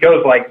this, it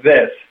goes like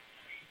this,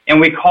 and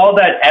we call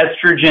that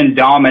estrogen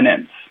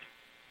dominance.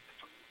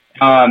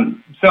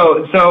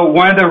 So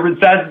one of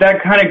that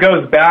kind of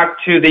goes back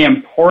to the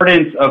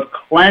importance of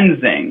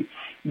cleansing,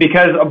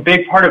 because a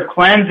big part of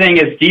cleansing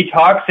is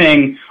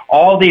detoxing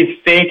all these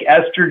fake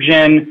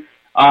estrogen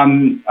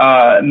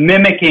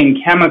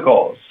mimicking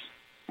chemicals.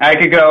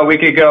 We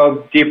could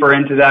go deeper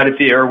into that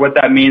or what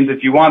that means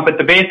if you want. But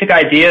the basic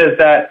idea is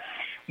that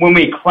when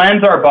we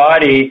cleanse our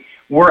body,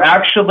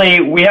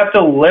 we have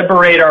to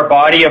liberate our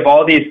body of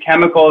all these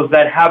chemicals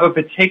that have a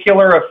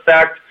particular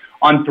effect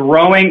on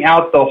throwing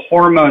out the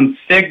hormone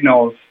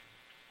signals,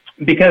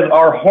 because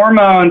our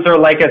hormones are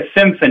like a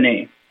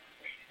symphony.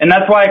 And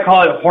that's why I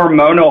call it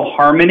hormonal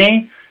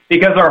harmony,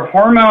 because our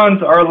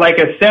hormones are like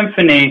a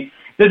symphony.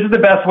 This is the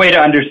best way to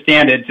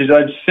understand it,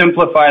 to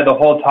simplify the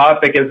whole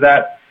topic, is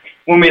that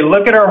when we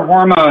look at our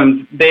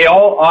hormones, they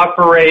all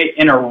operate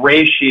in a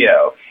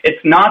ratio. It's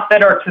not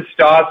that our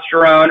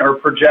testosterone or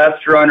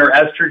progesterone or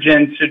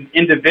estrogen should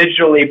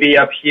individually be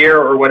up here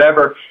or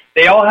whatever.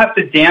 They all have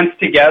to dance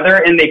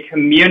together and they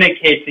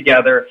communicate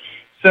together.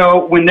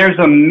 So when there's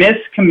a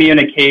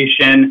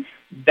miscommunication,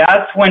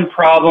 that's when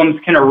problems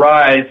can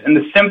arise. And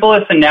the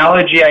simplest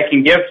analogy I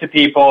can give to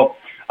people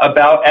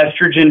about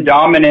estrogen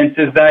dominance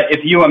is that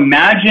if you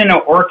imagine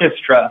an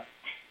orchestra,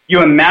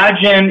 you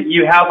imagine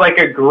you have like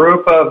a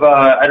group of,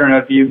 I don't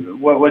know if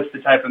what's the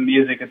type of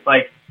music? It's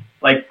like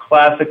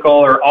classical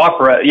or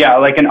opera. Yeah,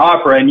 like an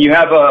opera. And you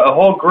have a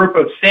whole group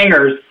of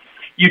singers.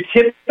 You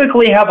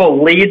typically have a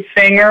lead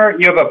singer,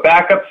 you have a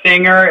backup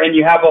singer, and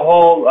you have a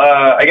whole,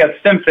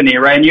 symphony,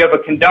 right? And you have a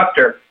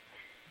conductor.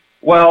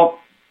 Well,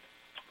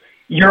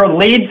 your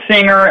lead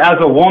singer as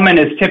a woman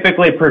is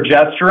typically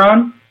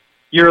progesterone.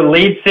 Your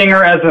lead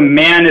singer as a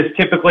man is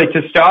typically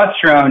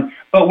testosterone.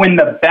 But when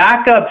the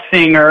backup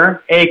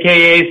singer,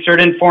 aka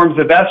certain forms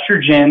of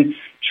estrogen,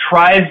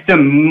 tries to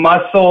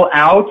muscle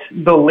out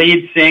the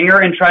lead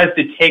singer and tries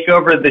to take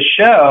over the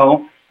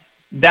show,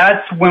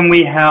 that's when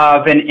we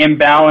have an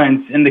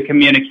imbalance in the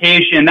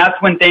communication. That's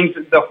when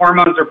the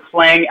hormones are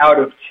playing out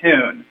of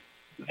tune.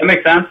 Does that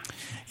make sense?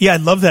 Yeah, I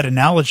love that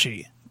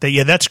analogy.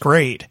 That's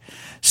great.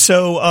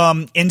 So,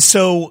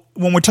 so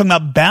when we're talking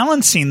about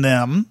balancing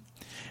them,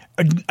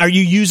 are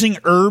you using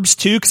herbs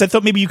too? Because I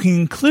thought maybe you can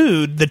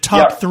include the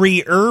top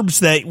 3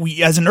 herbs that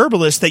we, as an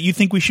herbalist, that you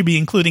think we should be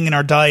including in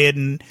our diet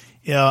and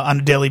on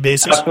a daily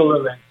basis.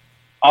 Absolutely.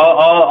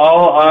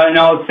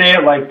 I'll say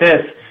it like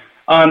this.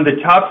 The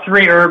top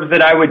 3 herbs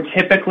that I would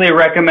typically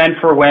recommend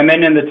for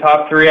women, and the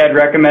top 3 I'd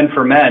recommend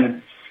for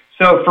men.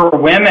 So for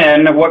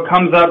women, what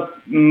comes up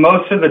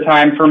most of the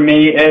time for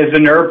me is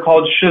an herb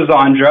called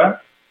Schizandra.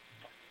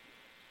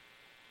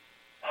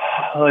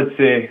 Let's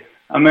see.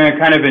 I'm going to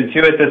kind of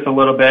intuit this a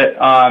little bit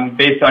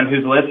based on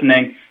who's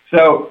listening.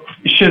 So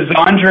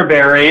Schizandra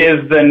berry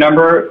is the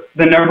number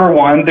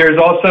 1. There's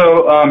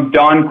also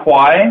Don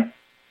Quai,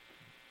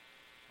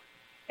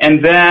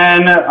 and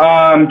then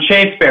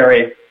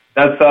chasteberry.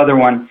 That's the other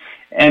one.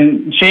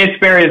 And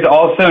chasteberry is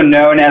also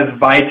known as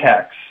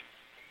Vitex.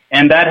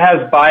 And that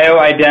has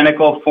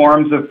bioidentical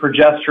forms of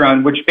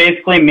progesterone, which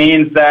basically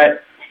means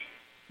that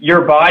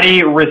your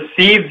body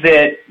receives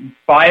it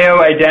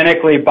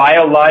biologically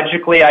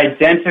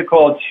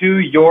identical to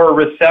your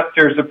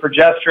receptors of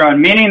progesterone,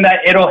 meaning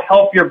that it'll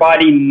help your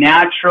body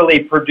naturally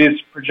produce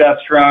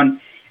progesterone.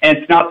 And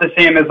it's not the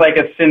same as like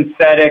a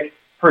synthetic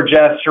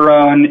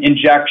progesterone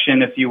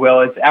injection, if you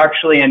will. It's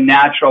actually a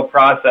natural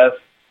process.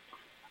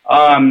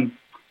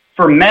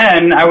 For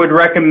men, I would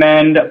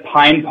recommend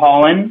pine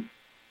pollen.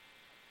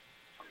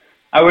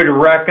 I would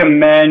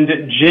recommend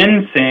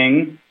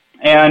ginseng,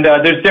 and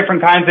there's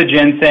different kinds of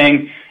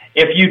ginseng.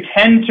 If you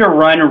tend to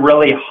run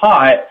really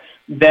hot,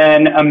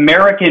 then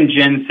American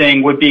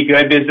ginseng would be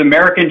good because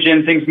American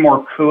ginseng's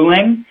more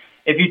cooling.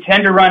 If you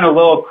tend to run a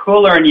little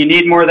cooler and you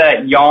need more of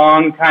that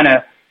yang, kind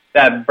of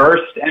that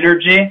burst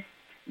energy,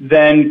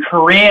 then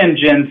Korean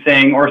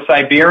ginseng or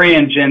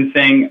Siberian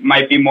ginseng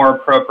might be more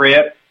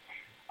appropriate.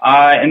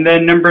 And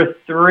then number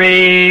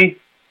 3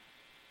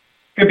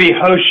 could be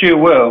Hoshu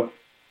Wu.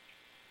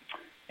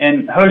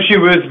 And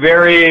Hoshu Wu is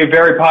very,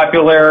 very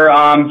popular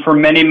for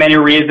many, many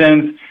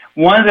reasons.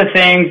 One of the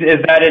things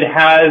is that it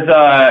has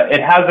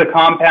a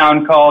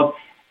compound called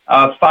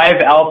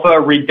 5-alpha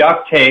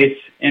reductase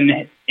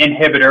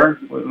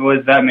inhibitor. What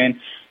does that mean?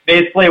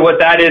 Basically what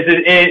that is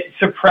it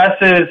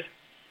suppresses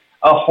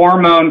a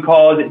hormone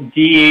called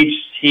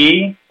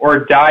DHT,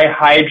 or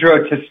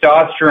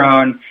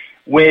dihydrotestosterone,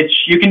 which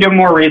you can do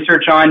more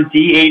research on.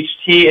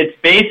 DHT, it's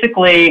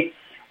basically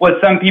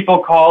what some people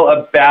call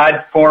a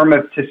bad form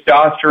of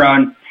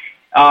testosterone.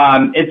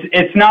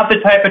 It's not the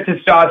type of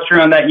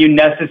testosterone that you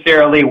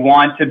necessarily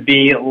want to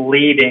be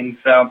leading.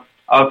 So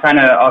I'll kind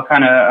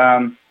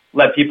of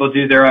let people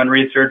do their own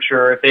research,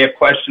 or if they have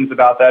questions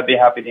about that, I'd be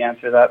happy to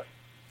answer that.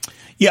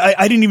 Yeah,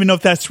 I didn't even know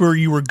if that's where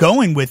you were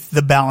going with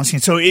the balancing.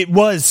 So it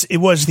was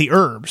the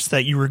herbs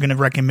that you were going to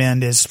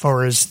recommend as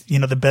far as,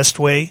 the best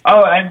way.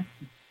 The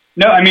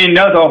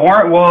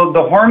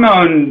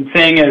hormone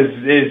thing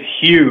is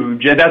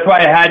huge. That's why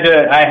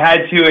I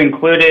had to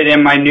include it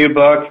in my new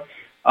book,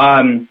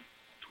 the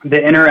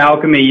Inner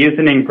Alchemy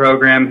Youthening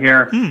Program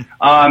here.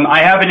 I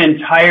have an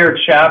entire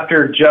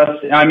chapter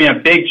a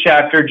big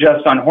chapter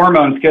just on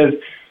hormones, because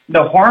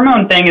the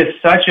hormone thing is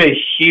such a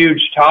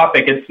huge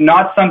topic. It's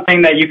not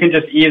something that you can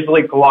just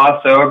easily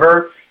gloss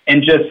over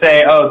and just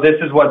say, oh,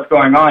 this is what's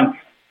going on.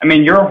 I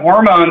mean, your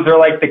hormones are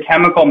like the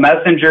chemical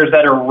messengers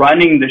that are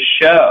running the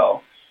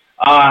show.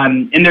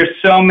 And there's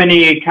so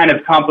many kind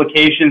of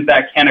complications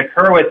that can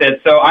occur with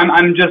it. So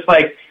I'm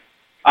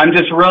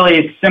just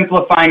really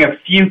simplifying a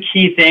few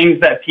key things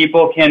that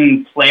people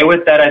can play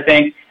with that I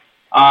think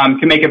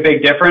can make a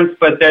big difference.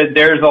 But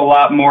there's a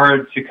lot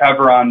more to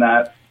cover on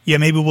that. Yeah,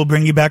 maybe we'll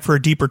bring you back for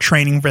a deeper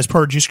training as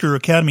part of Juice Guru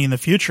Academy in the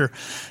future.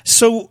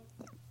 So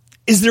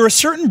is there a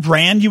certain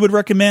brand you would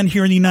recommend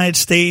here in the United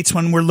States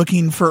when we're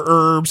looking for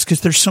herbs? Because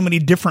there's so many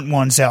different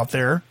ones out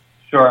there.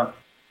 Sure.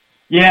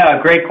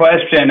 Yeah, great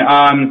question.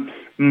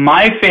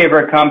 My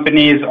favorite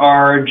companies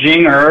are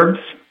Jing Herbs.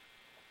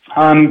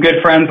 I'm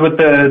good friends with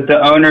the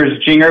owners.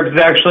 Jing Herbs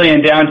is actually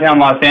in downtown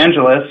Los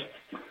Angeles.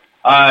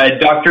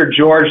 Dr.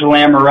 George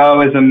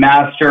Lamoureux is a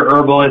master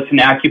herbalist and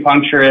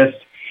acupuncturist,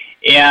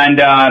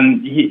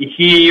 and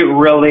he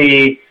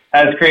really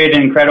has created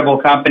an incredible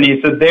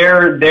company. So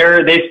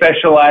they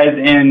specialize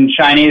in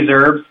Chinese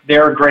herbs.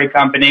 They're a great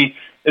company.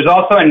 There's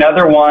also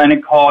another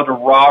one called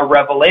Raw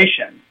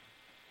Revelation.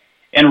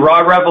 And Raw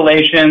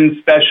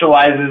Revelation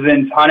specializes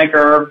in tonic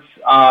herbs,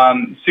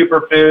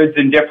 superfoods,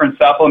 and different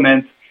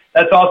supplements.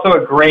 That's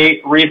also a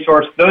great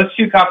resource. Those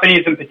two companies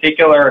in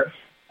particular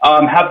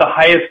have the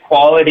highest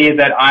quality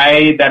that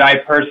I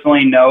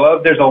personally know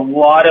of. There's a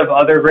lot of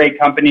other great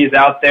companies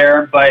out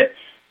there, but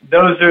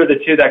those are the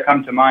two that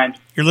come to mind.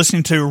 You're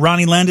listening to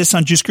Ronnie Landis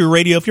on Juice Guru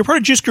Radio. If you're part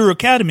of Juice Guru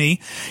Academy,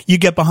 you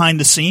get behind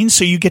the scenes,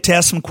 so you get to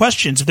ask some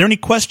questions. If there are any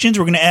questions,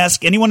 we're going to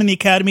ask anyone in the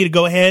Academy to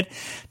go ahead,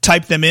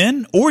 type them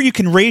in, or you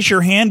can raise your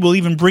hand. We'll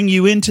even bring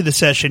you into the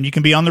session. You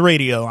can be on the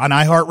radio, on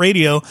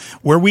iHeartRadio,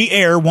 where we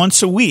air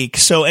once a week.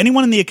 So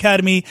anyone in the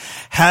Academy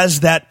has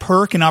that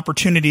perk and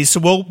opportunity.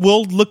 So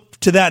we'll look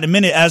to that in a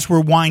minute as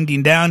we're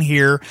winding down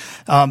here.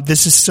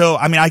 This is so,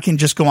 I mean, I can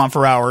just go on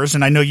for hours,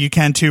 and I know you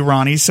can too,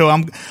 Ronnie. So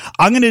I'm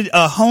going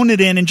to hone it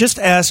in and just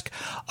ask,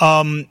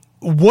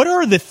 what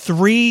are the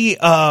 3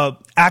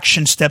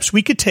 action steps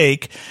we could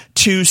take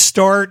to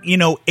start,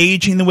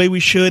 aging the way we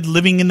should,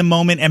 living in the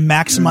moment, and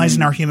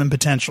maximizing our human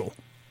potential?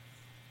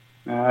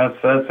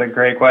 That's a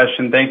great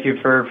question. Thank you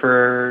for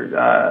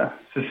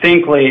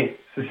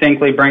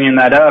succinctly bringing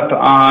that up.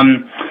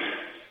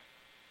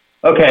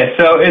 Okay,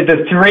 so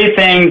the 3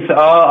 things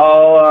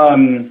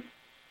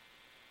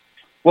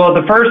well,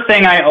 the first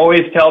thing I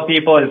always tell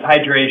people is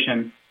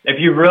hydration. If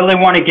you really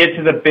want to get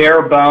to the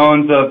bare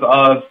bones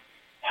of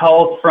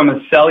health from a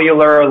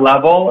cellular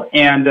level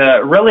and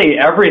really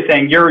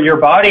everything, your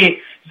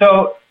body.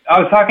 So I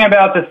was talking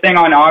about this thing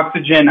on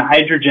oxygen,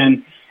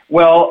 hydrogen.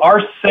 Well,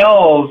 our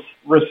cells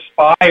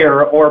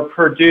respire or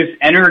produce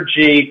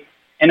energy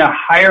in a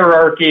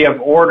hierarchy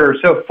of order.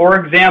 So, for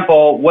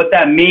example, what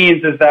that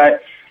means is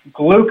that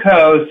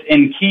glucose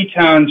and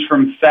ketones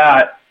from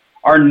fat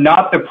are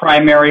not the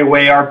primary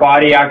way our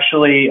body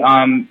actually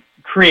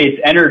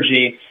creates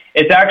energy.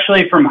 It's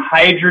actually from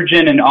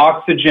hydrogen and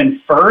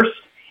oxygen first,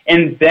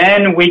 and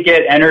then we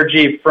get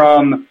energy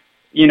from,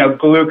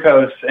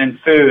 glucose and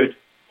food.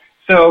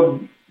 So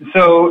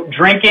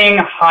drinking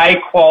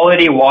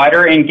high-quality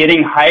water and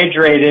getting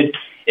hydrated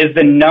is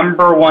the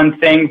number one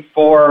thing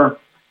for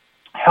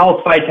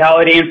health,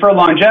 vitality, and for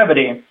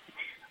longevity.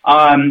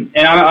 And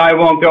I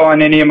won't go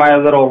on any of my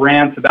little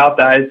rants about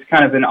that. It's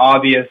kind of an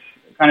obvious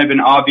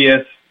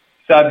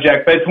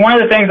subject, but it's one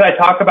of the things I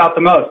talk about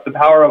the most, the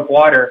power of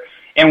water.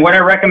 And what I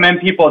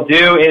recommend people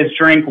do is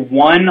drink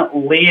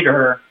 1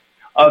 liter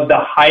of the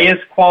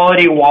highest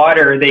quality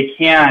water they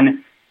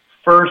can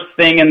first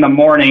thing in the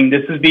morning.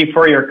 This is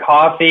before your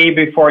coffee,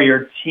 before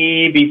your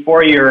tea,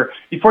 before you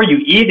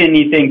eat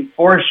anything,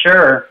 for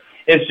sure,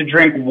 is to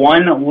drink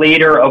 1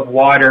 liter of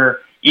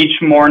water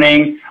each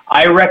morning.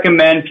 I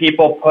recommend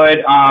people put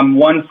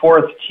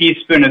 1/4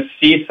 teaspoon of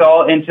sea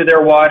salt into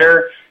their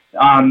water,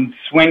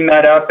 swing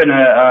that up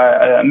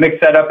mix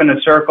that up in a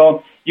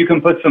circle. You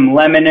can put some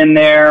lemon in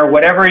there,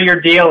 whatever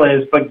your deal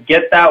is, but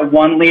get that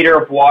 1 liter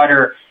of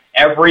water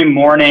every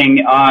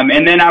morning.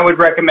 And then I would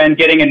recommend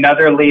getting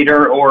another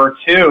liter or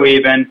 2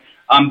 even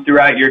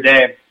throughout your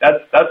day.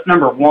 That's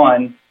number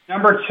 1.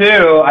 Number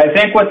 2, I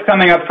think what's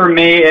coming up for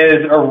me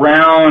is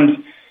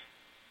around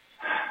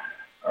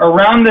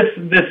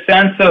this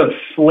sense of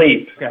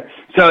sleep. Okay.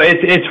 So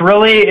it's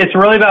really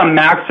about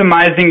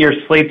maximizing your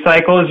sleep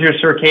cycles, your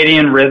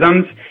circadian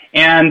rhythms,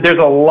 and there's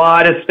a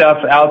lot of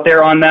stuff out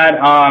there on that.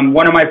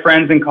 One of my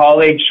friends and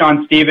colleagues,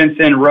 Sean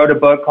Stevenson, wrote a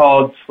book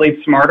called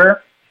Sleep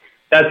Smarter.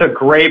 That's a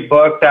great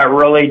book that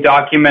really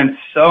documents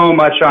so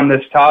much on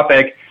this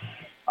topic.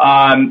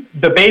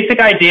 The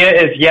basic idea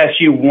is, yes,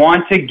 you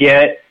want to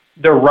get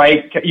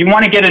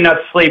enough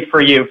sleep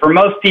for you. For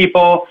most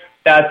people,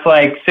 that's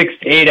like 6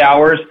 to 8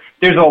 hours.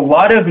 There's a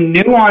lot of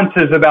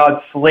nuances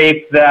about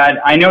sleep that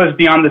I know is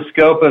beyond the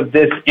scope of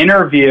this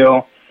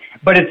interview,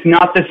 but it's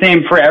not the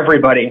same for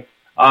everybody.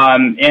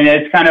 And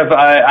it's kind of,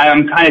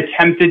 I'm kind of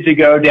tempted to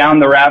go down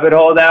the rabbit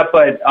hole of that,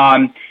 but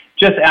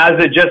just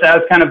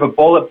as kind of a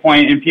bullet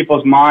point in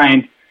people's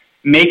mind,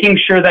 making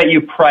sure that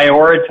you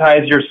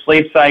prioritize your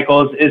sleep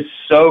cycles is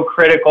so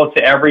critical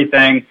to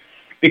everything,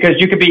 because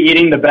you could be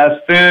eating the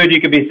best food, you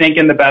could be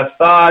thinking the best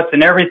thoughts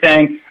and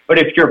everything, But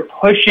if you're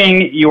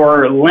pushing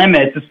your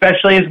limits,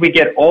 especially as we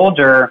get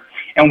older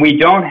and we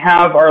don't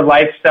have our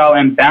lifestyle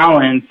in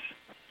balance,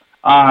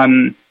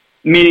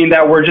 meaning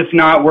that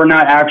we're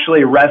not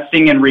actually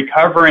resting and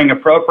recovering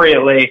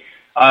appropriately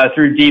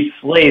through deep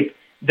sleep,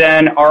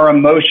 then our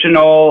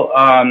emotional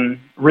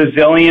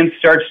resilience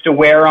starts to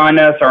wear on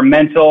us. Our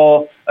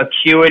mental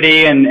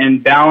acuity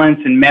and balance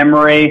and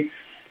memory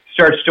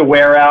starts to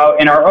wear out,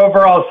 and our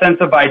overall sense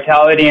of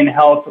vitality and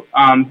health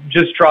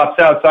just drops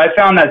out. So I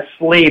found that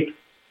sleep,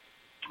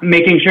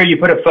 making sure you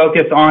put a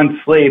focus on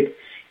sleep,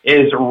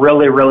 is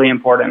really, really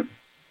important.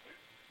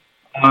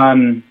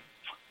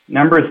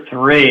 Number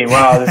 3,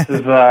 wow, this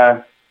is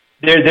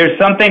there's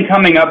something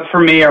coming up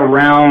for me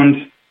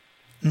around.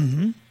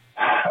 Mm-hmm.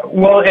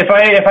 Well, if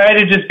I had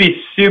to just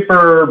be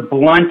super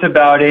blunt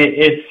about it,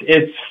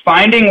 it's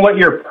finding what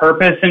your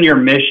purpose and your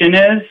mission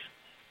is,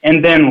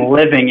 and then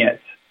living it.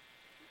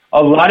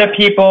 A lot of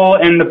people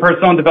in the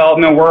personal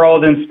development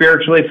world and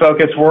spiritually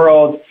focused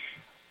world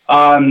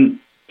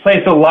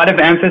place a lot of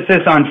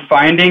emphasis on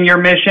finding your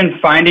mission,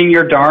 finding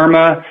your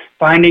dharma,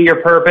 finding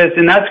your purpose,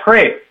 and that's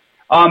great.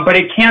 But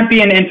it can't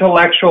be an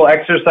intellectual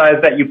exercise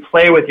that you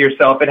play with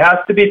yourself. It has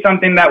to be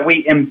something that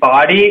we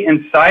embody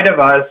inside of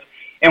us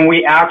and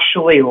we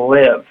actually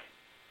live.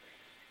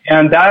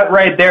 And that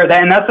right there,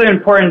 that's an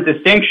important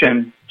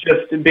distinction,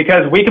 just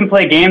because we can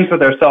play games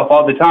with ourselves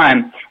all the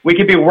time. We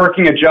could be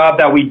working a job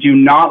that we do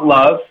not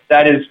love,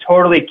 that is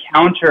totally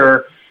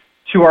counter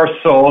to our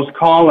soul's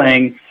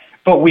calling,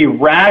 but we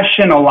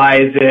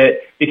rationalize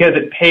it because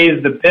it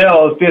pays the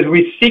bills, because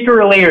we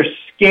secretly are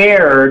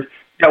scared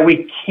that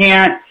we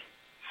can't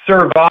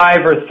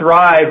survive or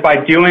thrive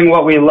by doing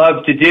what we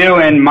love to do.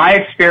 And my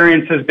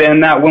experience has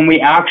been that when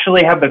we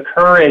actually have the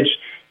courage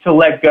to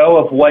let go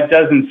of what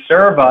doesn't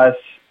serve us,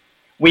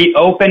 we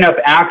open up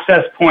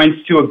access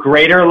points to a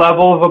greater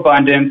level of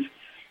abundance,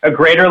 a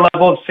greater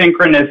level of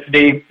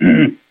synchronicity,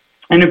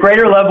 and a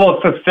greater level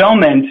of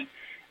fulfillment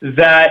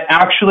that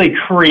actually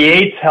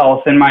creates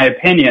health, in my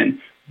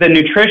opinion. The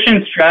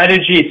nutrition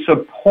strategy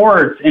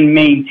supports and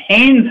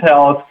maintains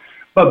health,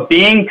 but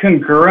being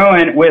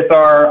congruent with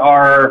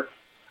our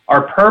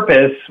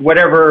purpose,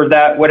 whatever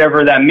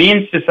that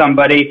means to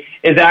somebody,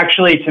 is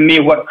actually, to me,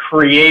 what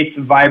creates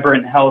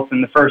vibrant health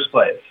in the first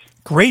place.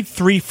 Great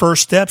 3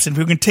 first steps. And if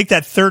we can take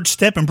that third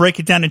step and break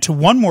it down into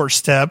one more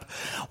step,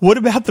 what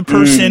about the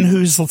person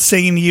who's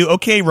saying to you,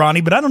 okay,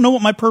 Ronnie, but I don't know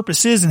what my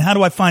purpose is, and how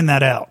do I find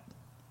that out?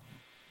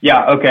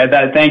 Yeah, okay,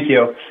 thank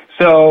you.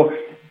 So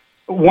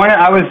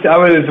I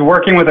was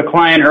working with a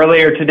client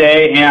earlier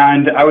today,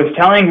 and I was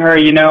telling her,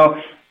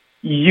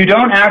 you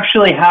don't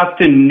actually have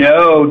to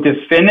know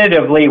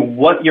definitively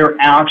what your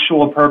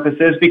actual purpose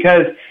is,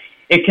 because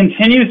it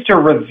continues to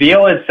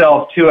reveal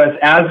itself to us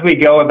as we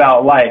go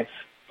about life.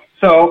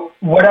 So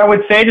what I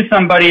would say to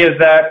somebody is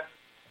that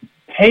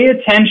pay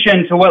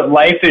attention to what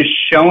life is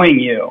showing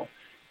you.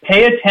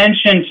 Pay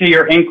attention to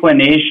your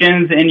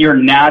inclinations and your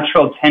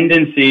natural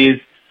tendencies,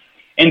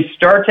 and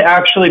start to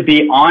actually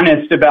be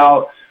honest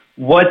about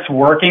what's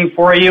working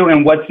for you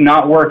and what's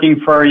not working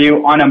for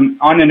you on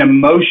an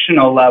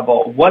emotional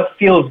level. What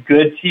feels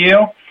good to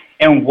you,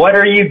 and what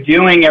are you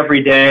doing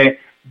every day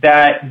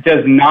that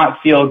does not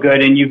feel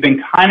good, and you've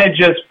been kind of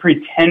just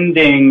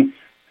pretending.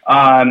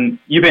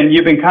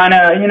 You've been kind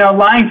of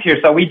lying to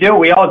yourself. We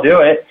all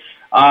do it.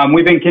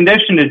 We've been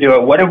conditioned to do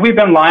it. What have we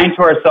been lying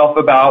to ourselves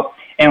about,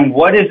 and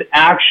what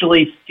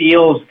actually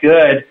feels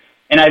good?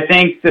 And I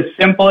think the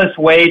simplest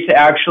way to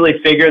actually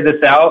figure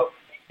this out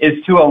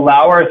is to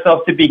allow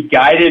ourselves to be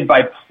guided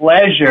by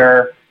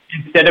pleasure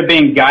instead of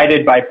being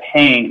guided by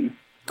pain.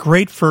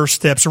 Great first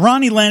steps.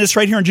 Ronnie Landis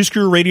right here on Juice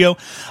Guru Radio.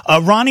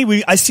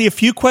 Ronnie, I see a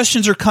few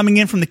questions are coming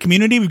in from the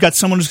community. We've got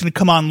someone who's going to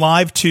come on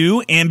live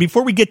too. And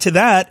before we get to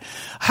that,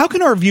 how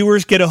can our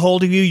viewers get a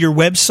hold of you, your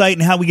website,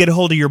 and how we get a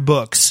hold of your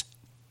books?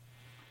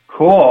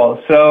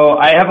 Cool. So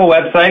I have a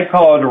website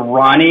called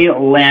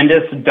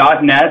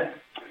RonnieLandis.net.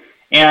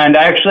 And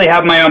I actually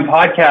have my own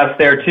podcast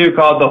there, too,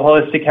 called the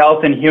Holistic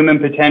Health and Human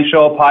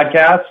Potential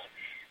Podcast,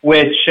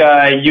 which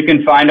you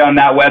can find on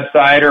that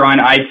website or on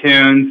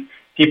iTunes.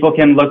 People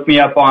can look me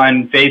up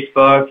on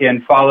Facebook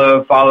and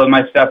follow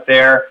my stuff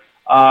there.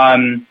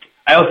 I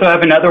also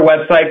have another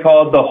website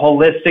called the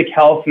Holistic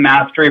Health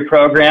Mastery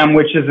Program,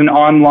 which is an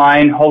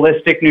online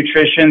holistic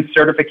nutrition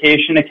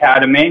certification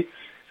academy.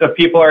 So if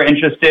people are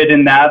interested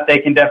in that, they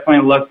can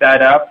definitely look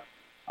that up.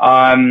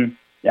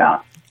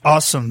 Yeah.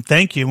 Awesome.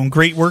 Thank you. And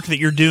great work that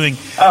you're doing.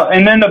 Oh,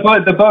 and then the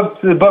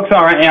books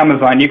are on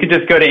Amazon. You could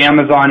just go to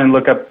Amazon and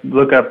look up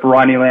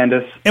Ronnie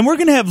Landis. And we're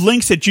going to have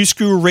links at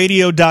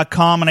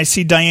juicegururadio.com. And I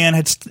see Diane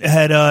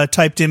had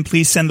typed in,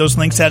 please send those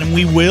links out, and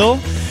we will.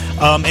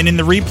 And in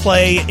the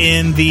replay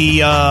in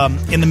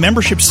the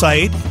membership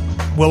site,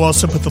 we'll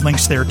also put the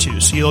links there too.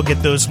 So you'll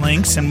get those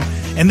links, and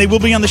they will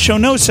be on the show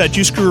notes at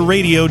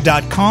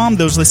juicegururadio.com.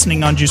 Those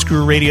listening on Juice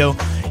Guru Radio,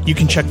 You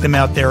can check them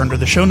out there under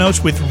the show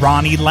notes with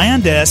Ronnie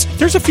Landis.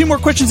 There's a few more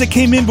questions that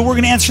came in, but we're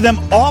going to answer them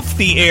off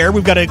the air.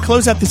 We've got to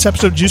close out this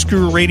episode of Juice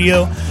Guru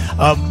Radio.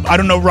 I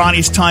don't know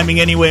Ronnie's timing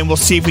anyway, and we'll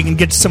see if we can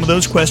get to some of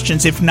those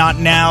questions. If not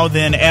now,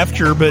 then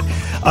after. But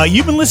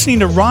you've been listening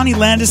to Ronnie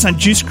Landis on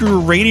Juice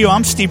Guru Radio.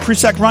 I'm Steve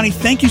Prusak. Ronnie,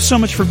 thank you so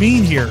much for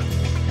being here.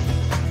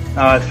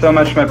 So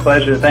much my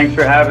pleasure. Thanks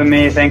for having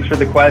me. Thanks for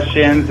the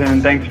questions,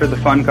 and thanks for the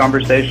fun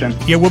conversation.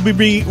 Yeah, we're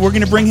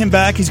going to bring him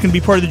back. He's going to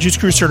be part of the Juice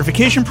Guru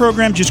certification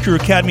program, Juice Guru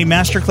Academy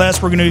Masterclass.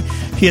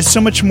 He has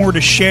so much more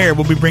to share.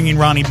 We'll be bringing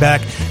Ronnie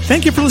back.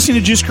 Thank you for listening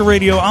to Juice Guru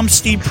Radio. I'm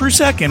Steve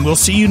Prusak, and we'll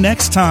see you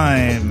next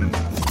time.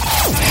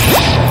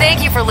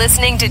 Thank you for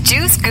listening to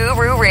Juice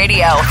Guru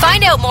Radio.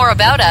 Find out more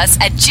about us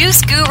at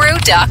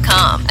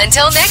juiceguru.com.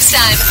 Until next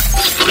time,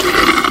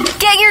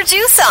 get your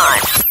juice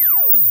on.